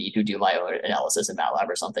 but for me to do my own analysis in MATLAB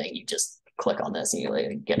or something, you just click on this and you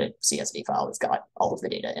like get a CSV file that's got all of the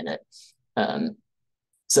data in it.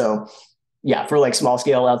 So yeah, for like small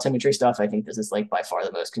scale altimetry stuff, I think this is like by far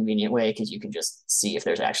the most convenient way, because you can just see if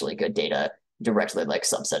there's actually good data, directly like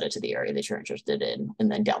subset it to the area that you're interested in, and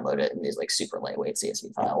then download it in these like super lightweight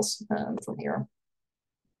CSV files from here,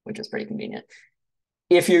 which is pretty convenient.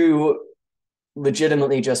 If you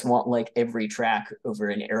legitimately just want like every track over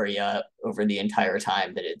an area over the entire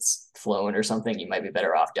time that it's flown or something, you might be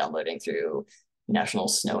better off downloading through National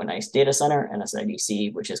Snow and Ice Data Center,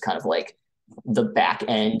 NSIDC, which is kind of like the back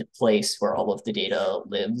end place where all of the data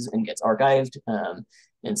lives and gets archived.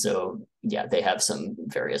 And so, yeah, they have some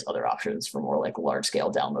various other options for more like large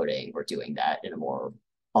scale downloading or doing that in a more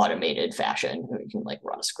automated fashion. You can like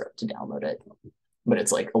run a script to download it, but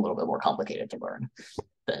it's like a little bit more complicated to learn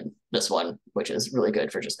than this one, which is really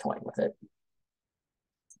good for just toying with it.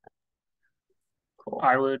 Cool.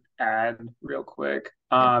 I would add real quick,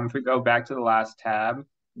 if we go back to the last tab,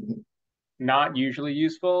 not usually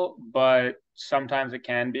useful, but sometimes it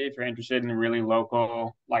can be if you're interested in really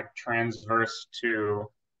local, like transverse to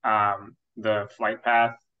the flight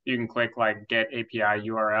path. You can click like get API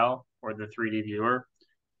URL or the 3D viewer.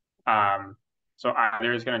 So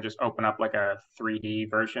either is going to just open up like a 3D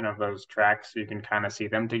version of those tracks so you can kind of see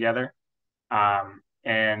them together.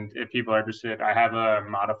 And if people are interested, I have a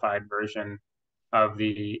modified version of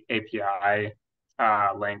the API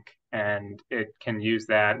link, and it can use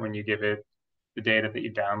that when you give it the data that you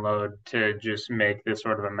download to just make this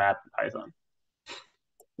sort of a map in Python.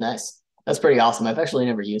 Nice. That's pretty awesome. I've actually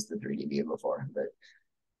never used the 3D view before, but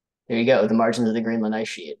there you go. The margins of the Greenland ice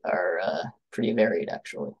sheet are pretty varied,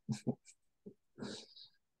 actually.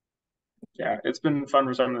 Yeah, it's been fun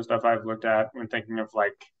for some of the stuff I've looked at when thinking of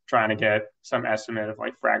like trying to get some estimate of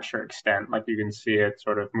like fracture extent. Like you can see it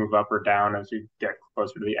sort of move up or down as you get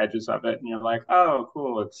closer to the edges of it, and you're like, oh,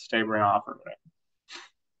 cool, it's tapering off or whatever.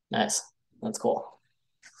 Nice. That's cool.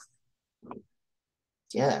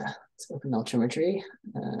 Yeah, let's open altimetry.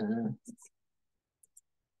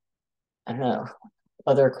 I don't know.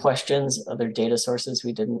 Other questions, other data sources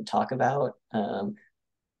we didn't talk about.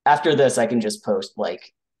 After this, I can just post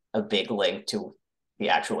like a big link to the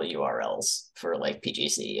actual URLs for like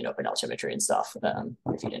PGC and open altimetry and stuff.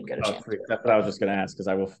 If you didn't get a chance. Sweet. That's what I was just going to ask because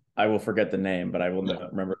I will forget the name, but I will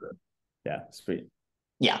remember. Yeah, sweet.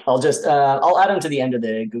 Yeah, I'll add them to the end of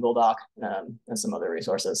the Google Doc and some other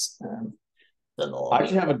resources. I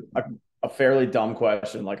actually have a fairly dumb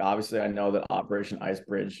question. Like, obviously, I know that Operation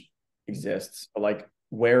Icebridge exists, but like,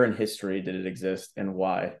 where in history did it exist and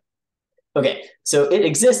why? Okay, so it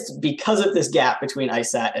exists because of this gap between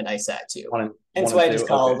ICESat and ICESat-2. Hence why it's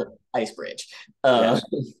called Icebridge.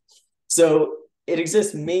 So it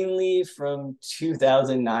exists mainly from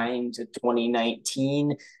 2009 to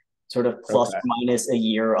 2019, sort of plus or minus a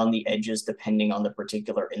year on the edges, depending on the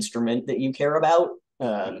particular instrument that you care about.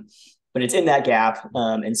 But it's in that gap.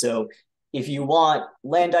 And so if you want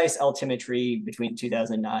land ice altimetry between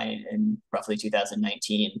 2009 and roughly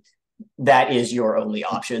 2019, that is your only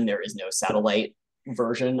option. There is no satellite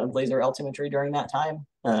version of laser altimetry during that time.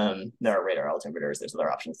 There are radar altimeters, there's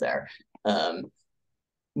other options there.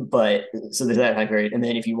 But so there's that time period. And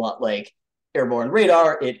then if you want like airborne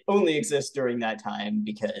radar, it only exists during that time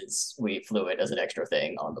because we flew it as an extra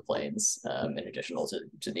thing on the planes, in addition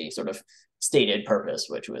to the sort of stated purpose,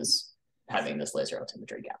 which was having this laser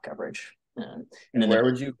altimetry gap coverage. And then where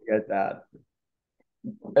would you get that?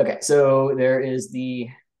 Okay, so there is the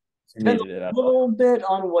depends a little bit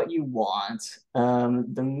on what you want.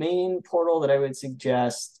 The main portal that I would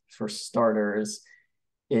suggest for starters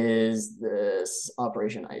is this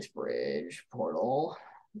Operation Icebridge portal.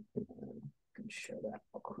 I can show that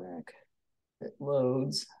real quick. It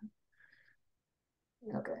loads.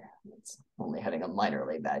 Okay, it's only having a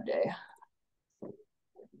minorly bad day.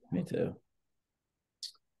 Me too.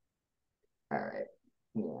 All right.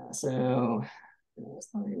 Yeah, so it's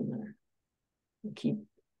not even there. Keep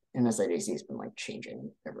NSIDC has been like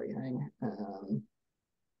changing everything.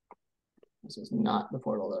 This is not the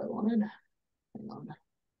portal that I wanted. Hang on.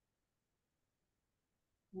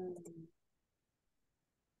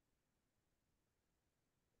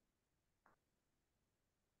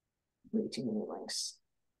 Way too many links.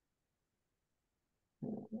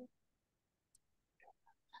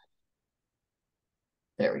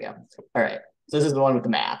 There we go. All right. So this is the one with the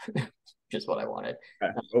map, which is what I wanted.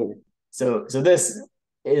 So this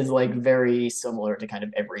is like very similar to kind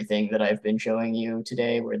of everything that I've been showing you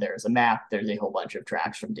today, where there's a map, there's a whole bunch of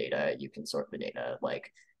tracks from data. You can sort the data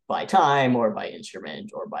like by time or by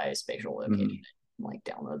instrument or by spatial location, like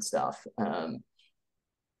download stuff.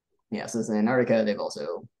 Yeah, so this is in Antarctica. They've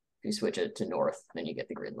also, if you switch it to north, then you get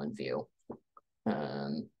the Greenland view.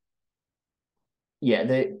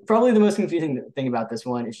 Yeah, probably the most confusing thing about this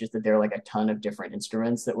one is just that there are like a ton of different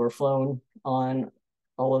instruments that were flown on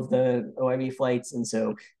all of the OIV flights. And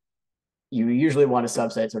so you usually want to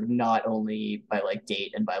subset sort of not only by like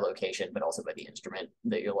date and by location, but also by the instrument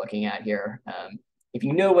that you're looking at here. If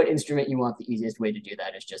you know what instrument you want, the easiest way to do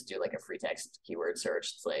that is just do like a free text keyword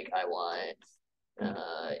search. It's like, I want,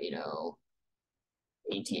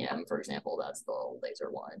 ATM, for example, that's the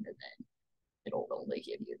laser one, and then it'll only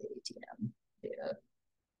give you the ATM data.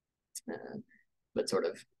 But sort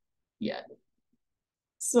of, yeah,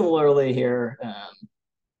 similarly here,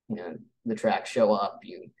 the tracks show up,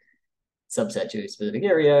 you subset to a specific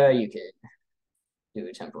area, you can do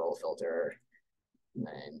a temporal filter, and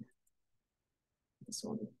then this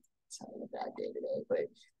one is having a bad day today, but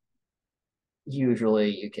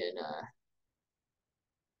usually you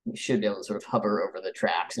should be able to sort of hover over the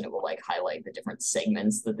tracks and it will like highlight the different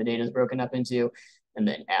segments that the data is broken up into, and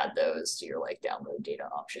then add those to your like download data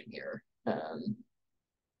option here.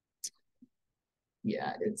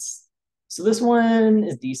 Yeah, so this one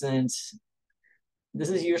is decent. This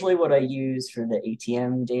is usually what I use for the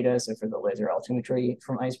ATM data, so for the laser altimetry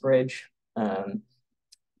from Icebridge.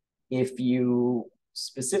 If you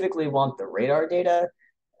specifically want the radar data,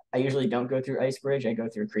 I usually don't go through Icebridge. I go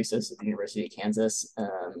through Croesus at the University of Kansas.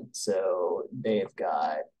 So they've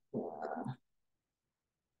got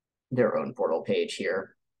their own portal page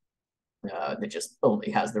here that just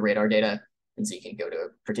only has the radar data. And so you can go to a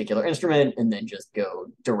particular instrument and then just go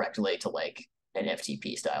directly to like an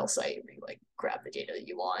FTP style site where you like grab the data that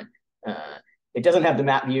you want. It doesn't have the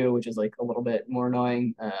map view, which is like a little bit more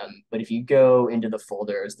annoying. But if you go into the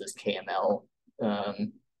folders, this KML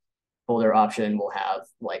folder option will have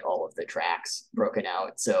like all of the tracks broken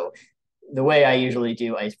out. So the way I usually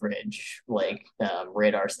do Icebridge, like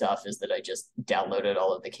radar stuff, is that I just downloaded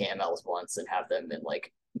all of the KMLs once and have them in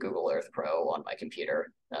like Google Earth Pro on my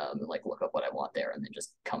computer, and like look up what I want there, and then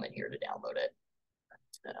just come in here to download it,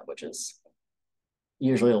 which is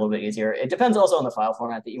usually a little bit easier. It depends also on the file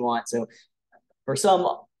format that you want. So for some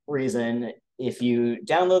reason, if you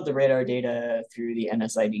download the radar data through the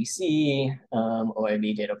NSIDC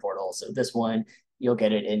OIB data portal, so this one, you'll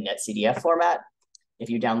get it in netcdf format. If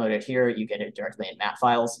you download it here, you get it directly in map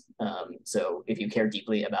files. So if you care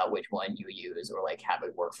deeply about which one you use, or like have a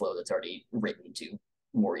workflow that's already written to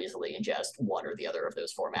more easily ingest one or the other of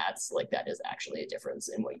those formats, like that is actually a difference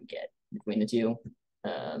in what you get between the two.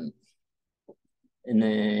 And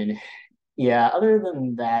then, yeah, other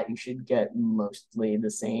than that, you should get mostly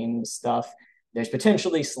the same stuff. There's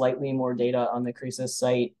potentially slightly more data on the Crucis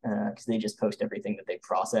site because they just post everything that they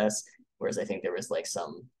process. Whereas I think there was like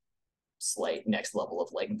some slight next level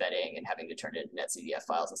of like vetting and having to turn in netcdf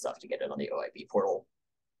files and stuff to get it on the OIB portal.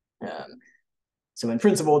 So in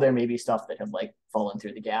principle, there may be stuff that have like fallen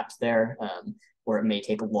through the gaps there, or it may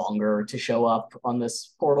take longer to show up on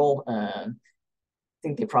this portal. I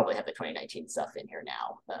think they probably have the 2019 stuff in here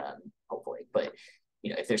now, hopefully. But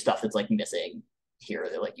you know, if there's stuff that's like missing here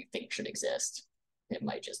that like you think should exist, it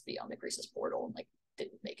might just be on the Crucis portal and like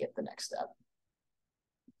didn't make it the next step.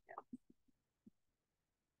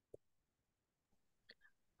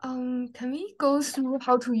 Can we go through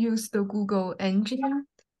how to use the Google engine?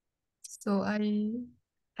 So I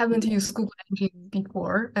haven't used Google engine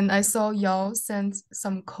before, and I saw y'all sent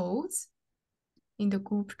some codes in the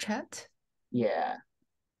group chat. Yeah.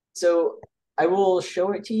 So I will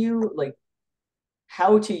show it to you. Like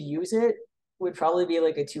how to use it would probably be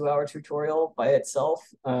like a 2-hour tutorial by itself,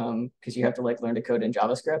 because you have to like learn to code in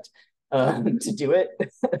JavaScript to do it.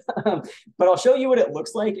 But I'll show you what it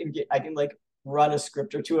looks like, and I can like run a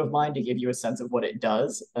script or two of mine to give you a sense of what it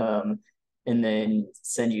does, and then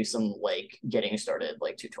send you some like getting started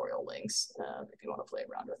like tutorial links if you want to play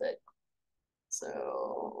around with it.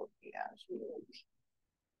 So yeah,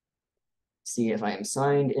 see if I am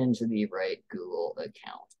signed into the right Google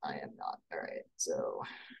account. I am not. All right, so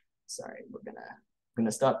sorry, we're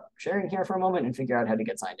gonna stop sharing here for a moment and figure out how to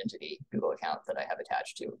get signed into the Google account that I have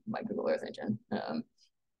attached to my Google Earth Engine, and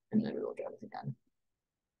then we will go with it again.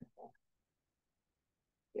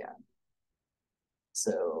 Yeah.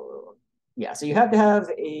 So yeah, so you have to have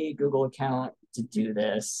a Google account to do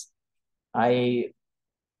this. I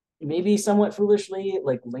maybe somewhat foolishly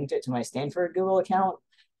like linked it to my Stanford Google account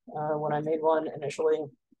when I made one initially.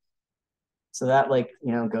 So that like,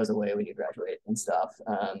 you know, goes away when you graduate and stuff.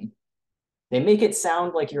 They make it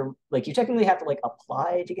sound like you're like you technically have to like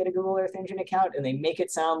apply to get a Google Earth Engine account, and they make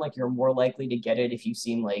it sound like you're more likely to get it if you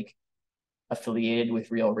seem like affiliated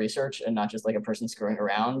with real research and not just like a person screwing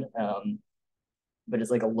around. But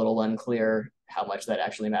it's like a little unclear how much that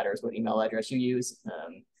actually matters, what email address you use.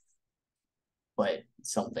 But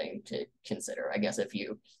something to consider, I guess.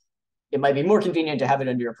 It might be more convenient to have it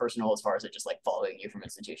under your personal as far as it just like following you from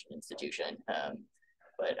institution to institution.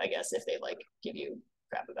 But I guess if they like give you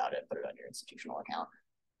crap about it, put it on your institutional account.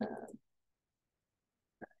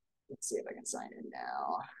 Let's see if I can sign in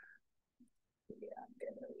now. Yeah,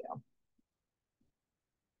 okay, there we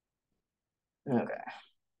go. Okay.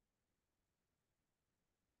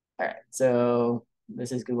 All right, so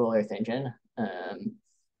this is Google Earth Engine.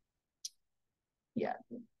 Yeah.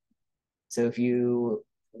 So if you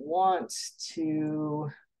want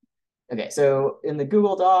to, okay, so in the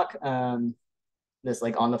Google Doc, this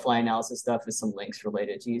like on the fly analysis stuff is some links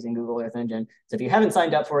related to using Google Earth Engine. So if you haven't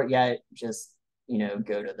signed up for it yet, just, you know,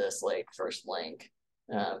 go to this like first link,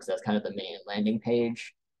 because that's kind of the main landing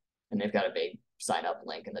page. And they've got a big sign up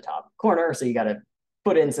link in the top corner. So you got to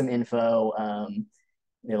put in some info.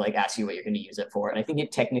 They like ask you what you're going to use it for. And I think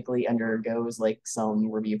it technically undergoes like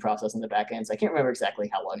some review process in the back end. So I can't remember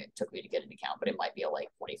exactly how long it took me to get an account, but it might be a like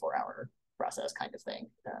 24-hour process kind of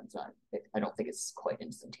thing. It's not, I don't think it's quite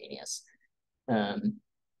instantaneous.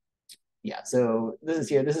 Yeah, so this is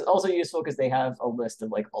here. This is also useful because they have a list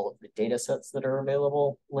of like all of the data sets that are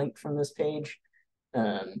available linked from this page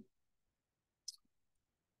that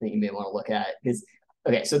you may want to look at. Because,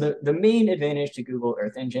 okay, so the main advantage to Google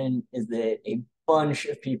Earth Engine is that a bunch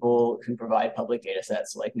of people who provide public data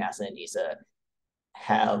sets like NASA and ESA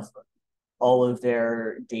have all of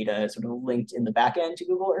their data sort of linked in the backend to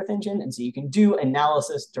Google Earth Engine. And so you can do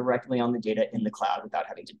analysis directly on the data in the cloud without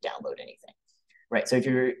having to download anything, right? So if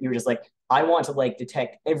you're just like, I want to like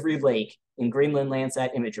detect every lake in Greenland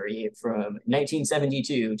Landsat imagery from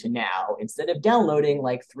 1972 to now, instead of downloading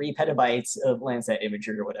like 3 petabytes of Landsat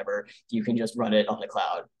imagery or whatever, you can just run it on the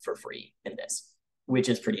cloud for free in this, which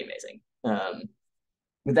is pretty amazing.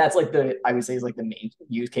 But that's like I would say is like the main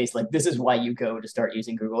use case. Like this is why you go to start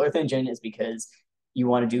using Google Earth Engine, is because you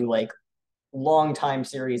want to do like long time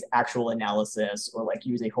series actual analysis, or like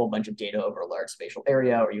use a whole bunch of data over a large spatial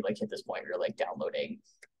area, or you like hit this point where you're like downloading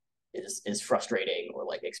is frustrating or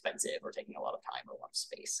like expensive or taking a lot of time or a lot of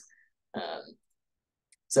space.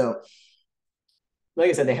 So like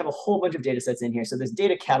I said, they have a whole bunch of data sets in here. So this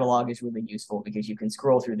data catalog is really useful because you can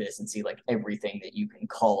scroll through this and see like everything that you can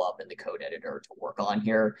call up in the code editor to work on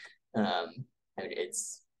here. And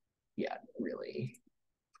it's, yeah, really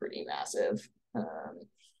pretty massive.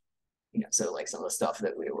 So like some of the stuff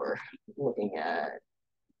that we were looking at,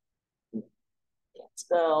 can't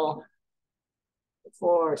spell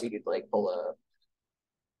before, so you could like pull up,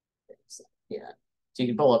 yeah, so you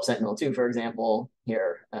can pull up Sentinel-2, for example,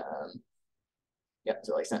 here. Yeah,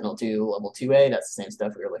 so like Sentinel-2 level 2A, that's the same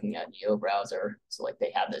stuff we were looking at in Neo browser. So like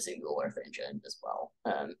they have this in Google Earth Engine as well.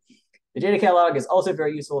 The data catalog is also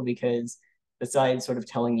very useful because besides sort of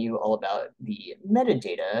telling you all about the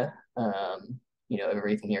metadata,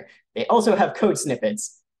 everything here, they also have code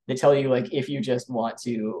snippets that tell you like if you just want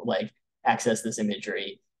to like access this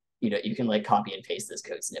imagery, you can like copy and paste this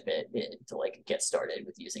code snippet to like get started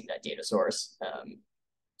with using that data source.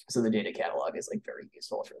 So the data catalog is like very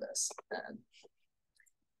useful for this.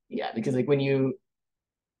 Yeah, because like when you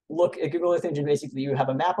look at Google Earth Engine, basically you have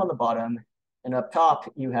a map on the bottom, and up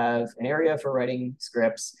top you have an area for writing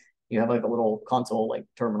scripts. You have like a little console like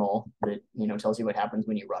terminal that tells you what happens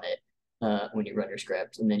when you run it, when you run your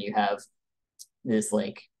script, and then you have this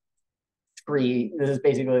like tree. This is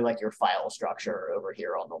basically like your file structure over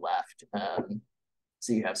here on the left.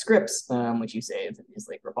 So you have scripts, which you save as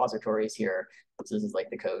like repositories here. So this is like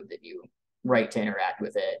the code that you write to interact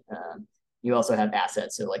with it. You also have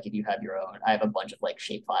assets. So like if you have your own, I have a bunch of like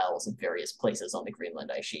shape files in various places on the Greenland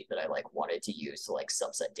ice sheet that I like wanted to use to like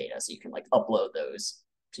subset data. So you can like upload those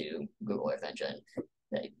to Google Earth Engine.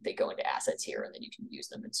 They go into assets here, and then you can use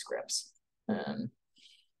them in scripts.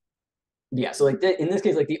 Yeah, so like in this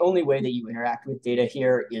case, like the only way that you interact with data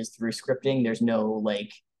here is through scripting. There's no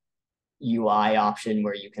like UI option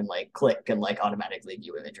where you can like click and like automatically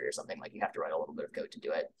view imagery or something. Like you have to write a little bit of code to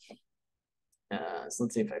do it. So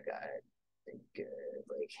let's see if I've got good,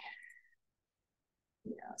 like,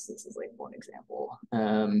 yeah, so this is like one example.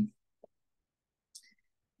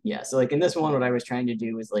 Yeah, so like in this one, what I was trying to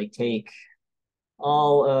do was like take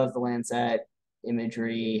all of the Landsat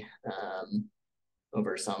imagery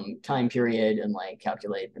over some time period and like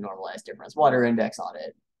calculate the normalized difference water index on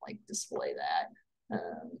it, like display that.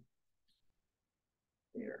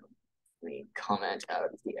 Here, let me comment out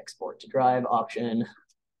the export to drive option,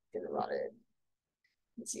 gonna run it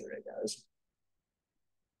and see what it does.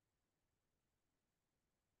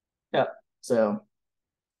 Yeah, so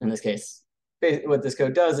in this case, what this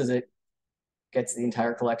code does is it gets the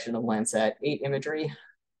entire collection of Landsat 8 imagery.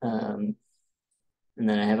 And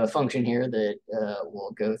then I have a function here that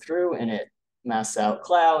will go through and it masks out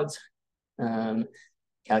clouds,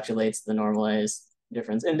 calculates the normalized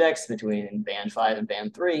difference index between band 5 and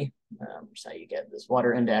band 3, which is how you get this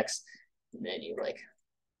water index. And then you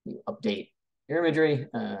update your imagery.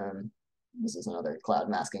 This is another cloud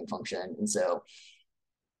masking function. And so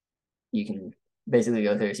you can basically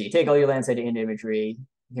go through. So you take all your Landsat imagery.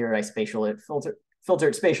 Here I filter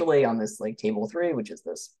it spatially on this like table 3, which is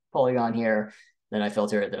this polygon here. Then I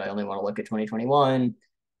filter it that I only want to look at 2021,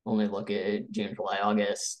 only look at June, July,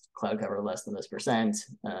 August, cloud cover less than this percent.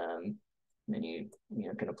 Then you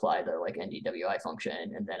can apply the like NDWI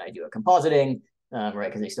function, and then I do a compositing, right?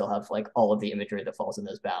 Because they still have like all of the imagery that falls in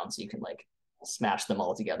those bounds. So you can like smash them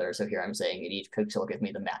all together. So here I'm saying it each pixel gives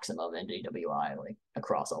me the maximum NDWI like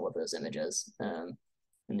across all of those images. And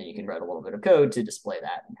then you can write a little bit of code to display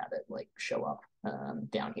that and have it like show up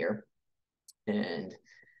down here. And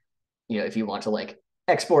if you want to like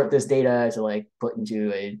export this data to like put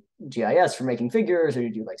into a GIS for making figures, or to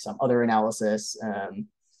do like some other analysis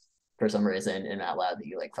for some reason in MATLAB that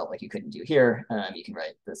you like felt like you couldn't do here, you can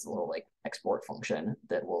write this little like export function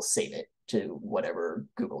that will save it to whatever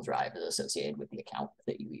Google Drive is associated with the account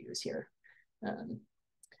that you use here.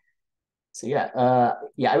 So yeah,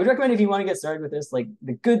 I would recommend if you want to get started with this, like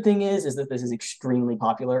the good thing is that this is extremely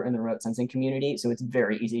popular in the remote sensing community. So it's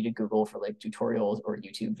very easy to Google for like tutorials or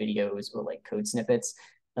YouTube videos or like code snippets.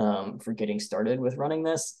 for getting started with running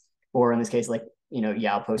this. Or in this case, like,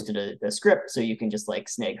 Yao posted a script, so you can just like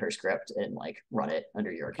snag her script and like run it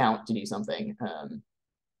under your account to do something,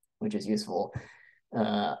 which is useful.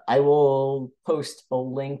 I will post a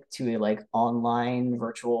link to a like online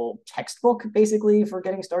virtual textbook basically for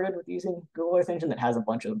getting started with using Google Earth Engine that has a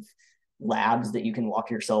bunch of labs that you can walk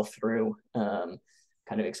yourself through.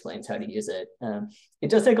 Kind of explains how to use it. It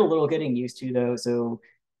does take a little getting used to though. So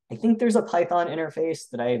I think there's a Python interface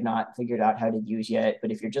that I have not figured out how to use yet.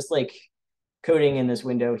 But if you're just like coding in this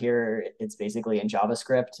window here, it's basically in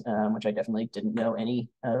JavaScript, which I definitely didn't know any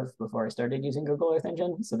of before I started using Google Earth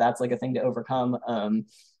Engine. So that's like a thing to overcome.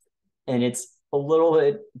 And it's a little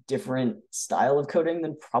bit different style of coding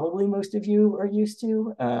than probably most of you are used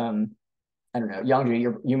to. I don't know,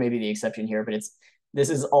 Yangju, you may be the exception here, but this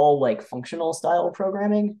is all like functional style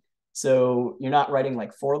programming. So you're not writing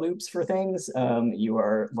like for loops for things. You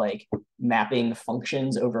are like mapping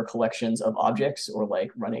functions over collections of objects or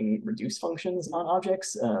like running reduce functions on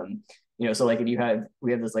objects. So like if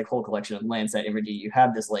we have this like whole collection of Landsat imagery, you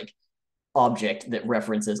have this like object that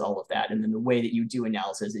references all of that. And then the way that you do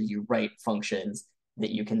analysis is you write functions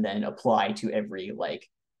that you can then apply to every like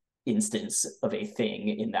instance of a thing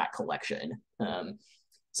in that collection.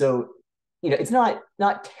 So it's not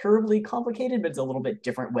terribly complicated, but it's a little bit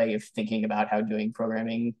different way of thinking about how doing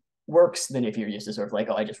programming works than if you're used to sort of like,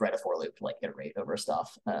 oh, I just write a for loop, like iterate over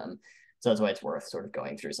stuff. So that's why it's worth sort of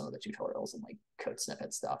going through some of the tutorials and like code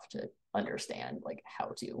snippet stuff to understand like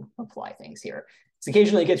how to apply things here. So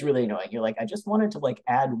occasionally it gets really annoying. You're like, I just wanted to like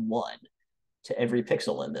add 1 to every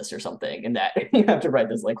pixel in this or something, and that you have to write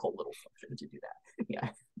this like whole little function to do that. Yeah.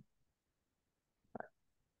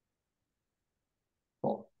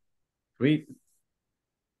 Cool. Sweet.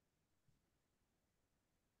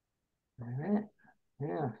 All right.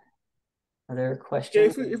 Yeah. Other Yeah,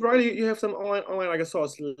 questions? if really you have some online like a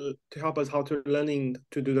source to help us how to learning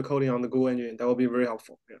to do the coding on the Go engine, that will be very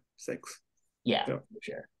helpful. Yeah, thanks. Yeah, Yeah. for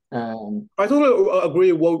sure. I totally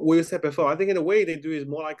agree with what you said before. I think in a way they do is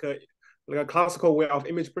more like a classical way of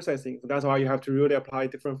image processing. So that's why you have to really apply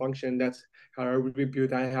different function. That's how I rebuild.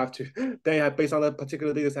 They have based on the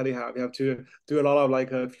particular data set they have. You have to do a lot of like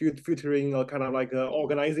filtering or kind of like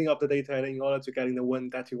organizing of the data in order to getting the one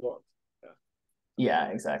that you want. Yeah,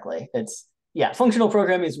 exactly. Functional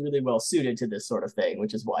programming is really well suited to this sort of thing,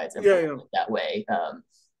 which is why it's implemented that way.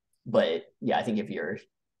 But yeah, I think if you're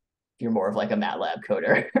more of like a MATLAB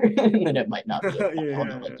coder, then it might not be a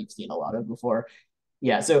element like you've seen a lot of before.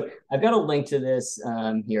 Yeah, so I've got a link to this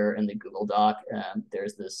here in the Google Doc.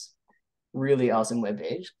 There's this really awesome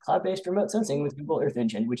webpage, Cloud-Based Remote Sensing with Google Earth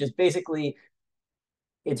Engine, which is basically,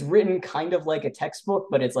 it's written kind of like a textbook,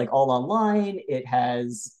 but it's like all online. It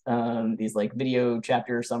has these like video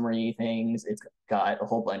chapter summary things. It's got a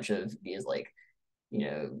whole bunch of these like,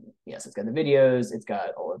 yes, it's got the videos. It's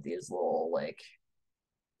got all of these little like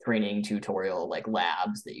training tutorial like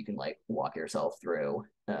labs that you can like walk yourself through.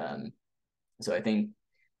 So I think,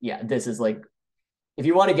 yeah, this is like, if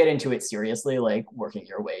you want to get into it seriously, like working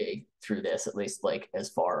your way through this, at least like as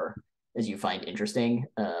far as you find interesting,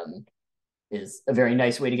 is a very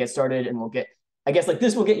nice way to get started. And I guess like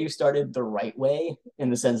this will get you started the right way,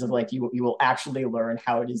 in the sense of like you will actually learn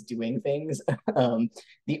how it is doing things.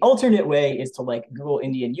 The alternate way is to like Google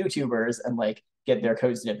Indian YouTubers and like get their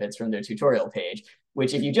code snippets from their tutorial page,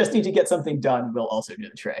 which if you just need to get something done will also do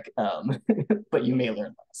the trick. But you may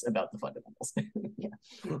learn less about the fundamentals. Yeah.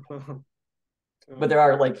 But there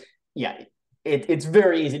are like, yeah, it's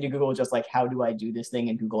very easy to Google just like, how do I do this thing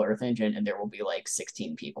in Google Earth Engine? And there will be like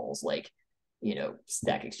 16 people's like,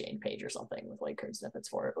 Stack Exchange page or something with like code snippets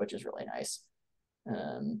for it, which is really nice.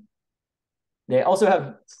 They also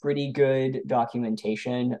have pretty good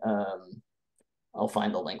documentation. I'll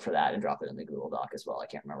find the link for that and drop it in the Google Doc as well. I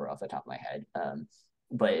can't remember off the top of my head.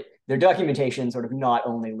 But their documentation sort of not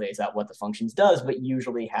only lays out what the functions does, but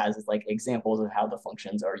usually has like examples of how the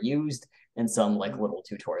functions are used and some like little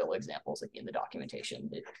tutorial examples like in the documentation.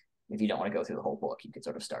 If you don't want to go through the whole book, you could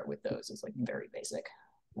sort of start with those. It's like very basic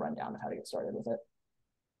rundown of how to get started with it.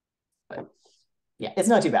 But yeah, it's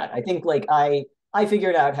not too bad. I think like I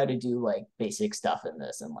figured out how to do like basic stuff in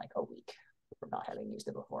this in like a week from not having used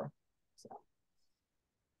it before. So.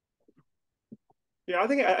 Yeah, I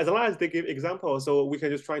think as long as they give examples, so we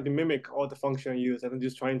can just try to mimic all the function used and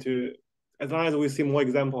just trying to, as long as we see more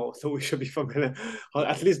examples, so we should be familiar, or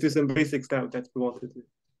at least do some basic stuff that we want to do.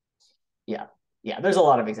 Yeah, there's a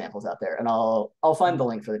lot of examples out there, and I'll find the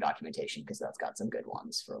link for the documentation because that's got some good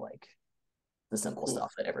ones for like the simple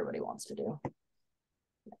stuff that everybody wants to do.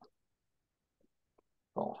 Yeah.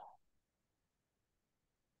 Cool.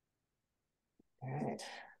 All right.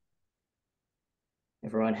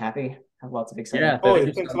 Everyone happy? Have lots of exciting. Yeah, Oh, thank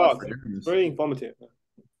you thanks so a much lot. for doing this. Very informative.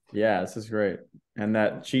 Yeah, this is great. And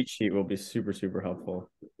that cheat sheet will be super, super helpful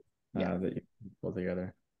Yeah. that you pull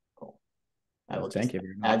together. Cool. I will Thank just you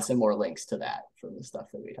very add much. some more links to that for the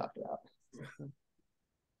stuff that we talked about.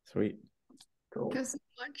 Sweet. Cool. Thank you so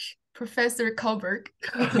much, Professor Culberg.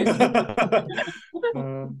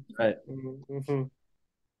 Right. Mhm.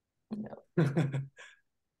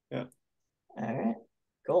 Yeah. All right.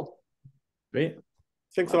 Cool. Sweet.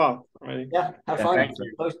 Thanks a lot. Right. Yeah. Have Yeah, fun. thank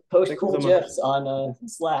you. Post Thank you cool so much. GIFs on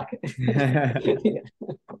Slack.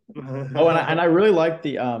 Oh, and I really like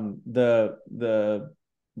the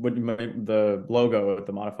what you might the logo with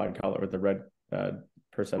the modified color with the red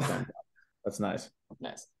perception. That's nice.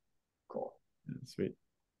 Nice. Cool. Sweet.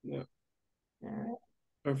 Yeah. All right.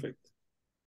 Perfect.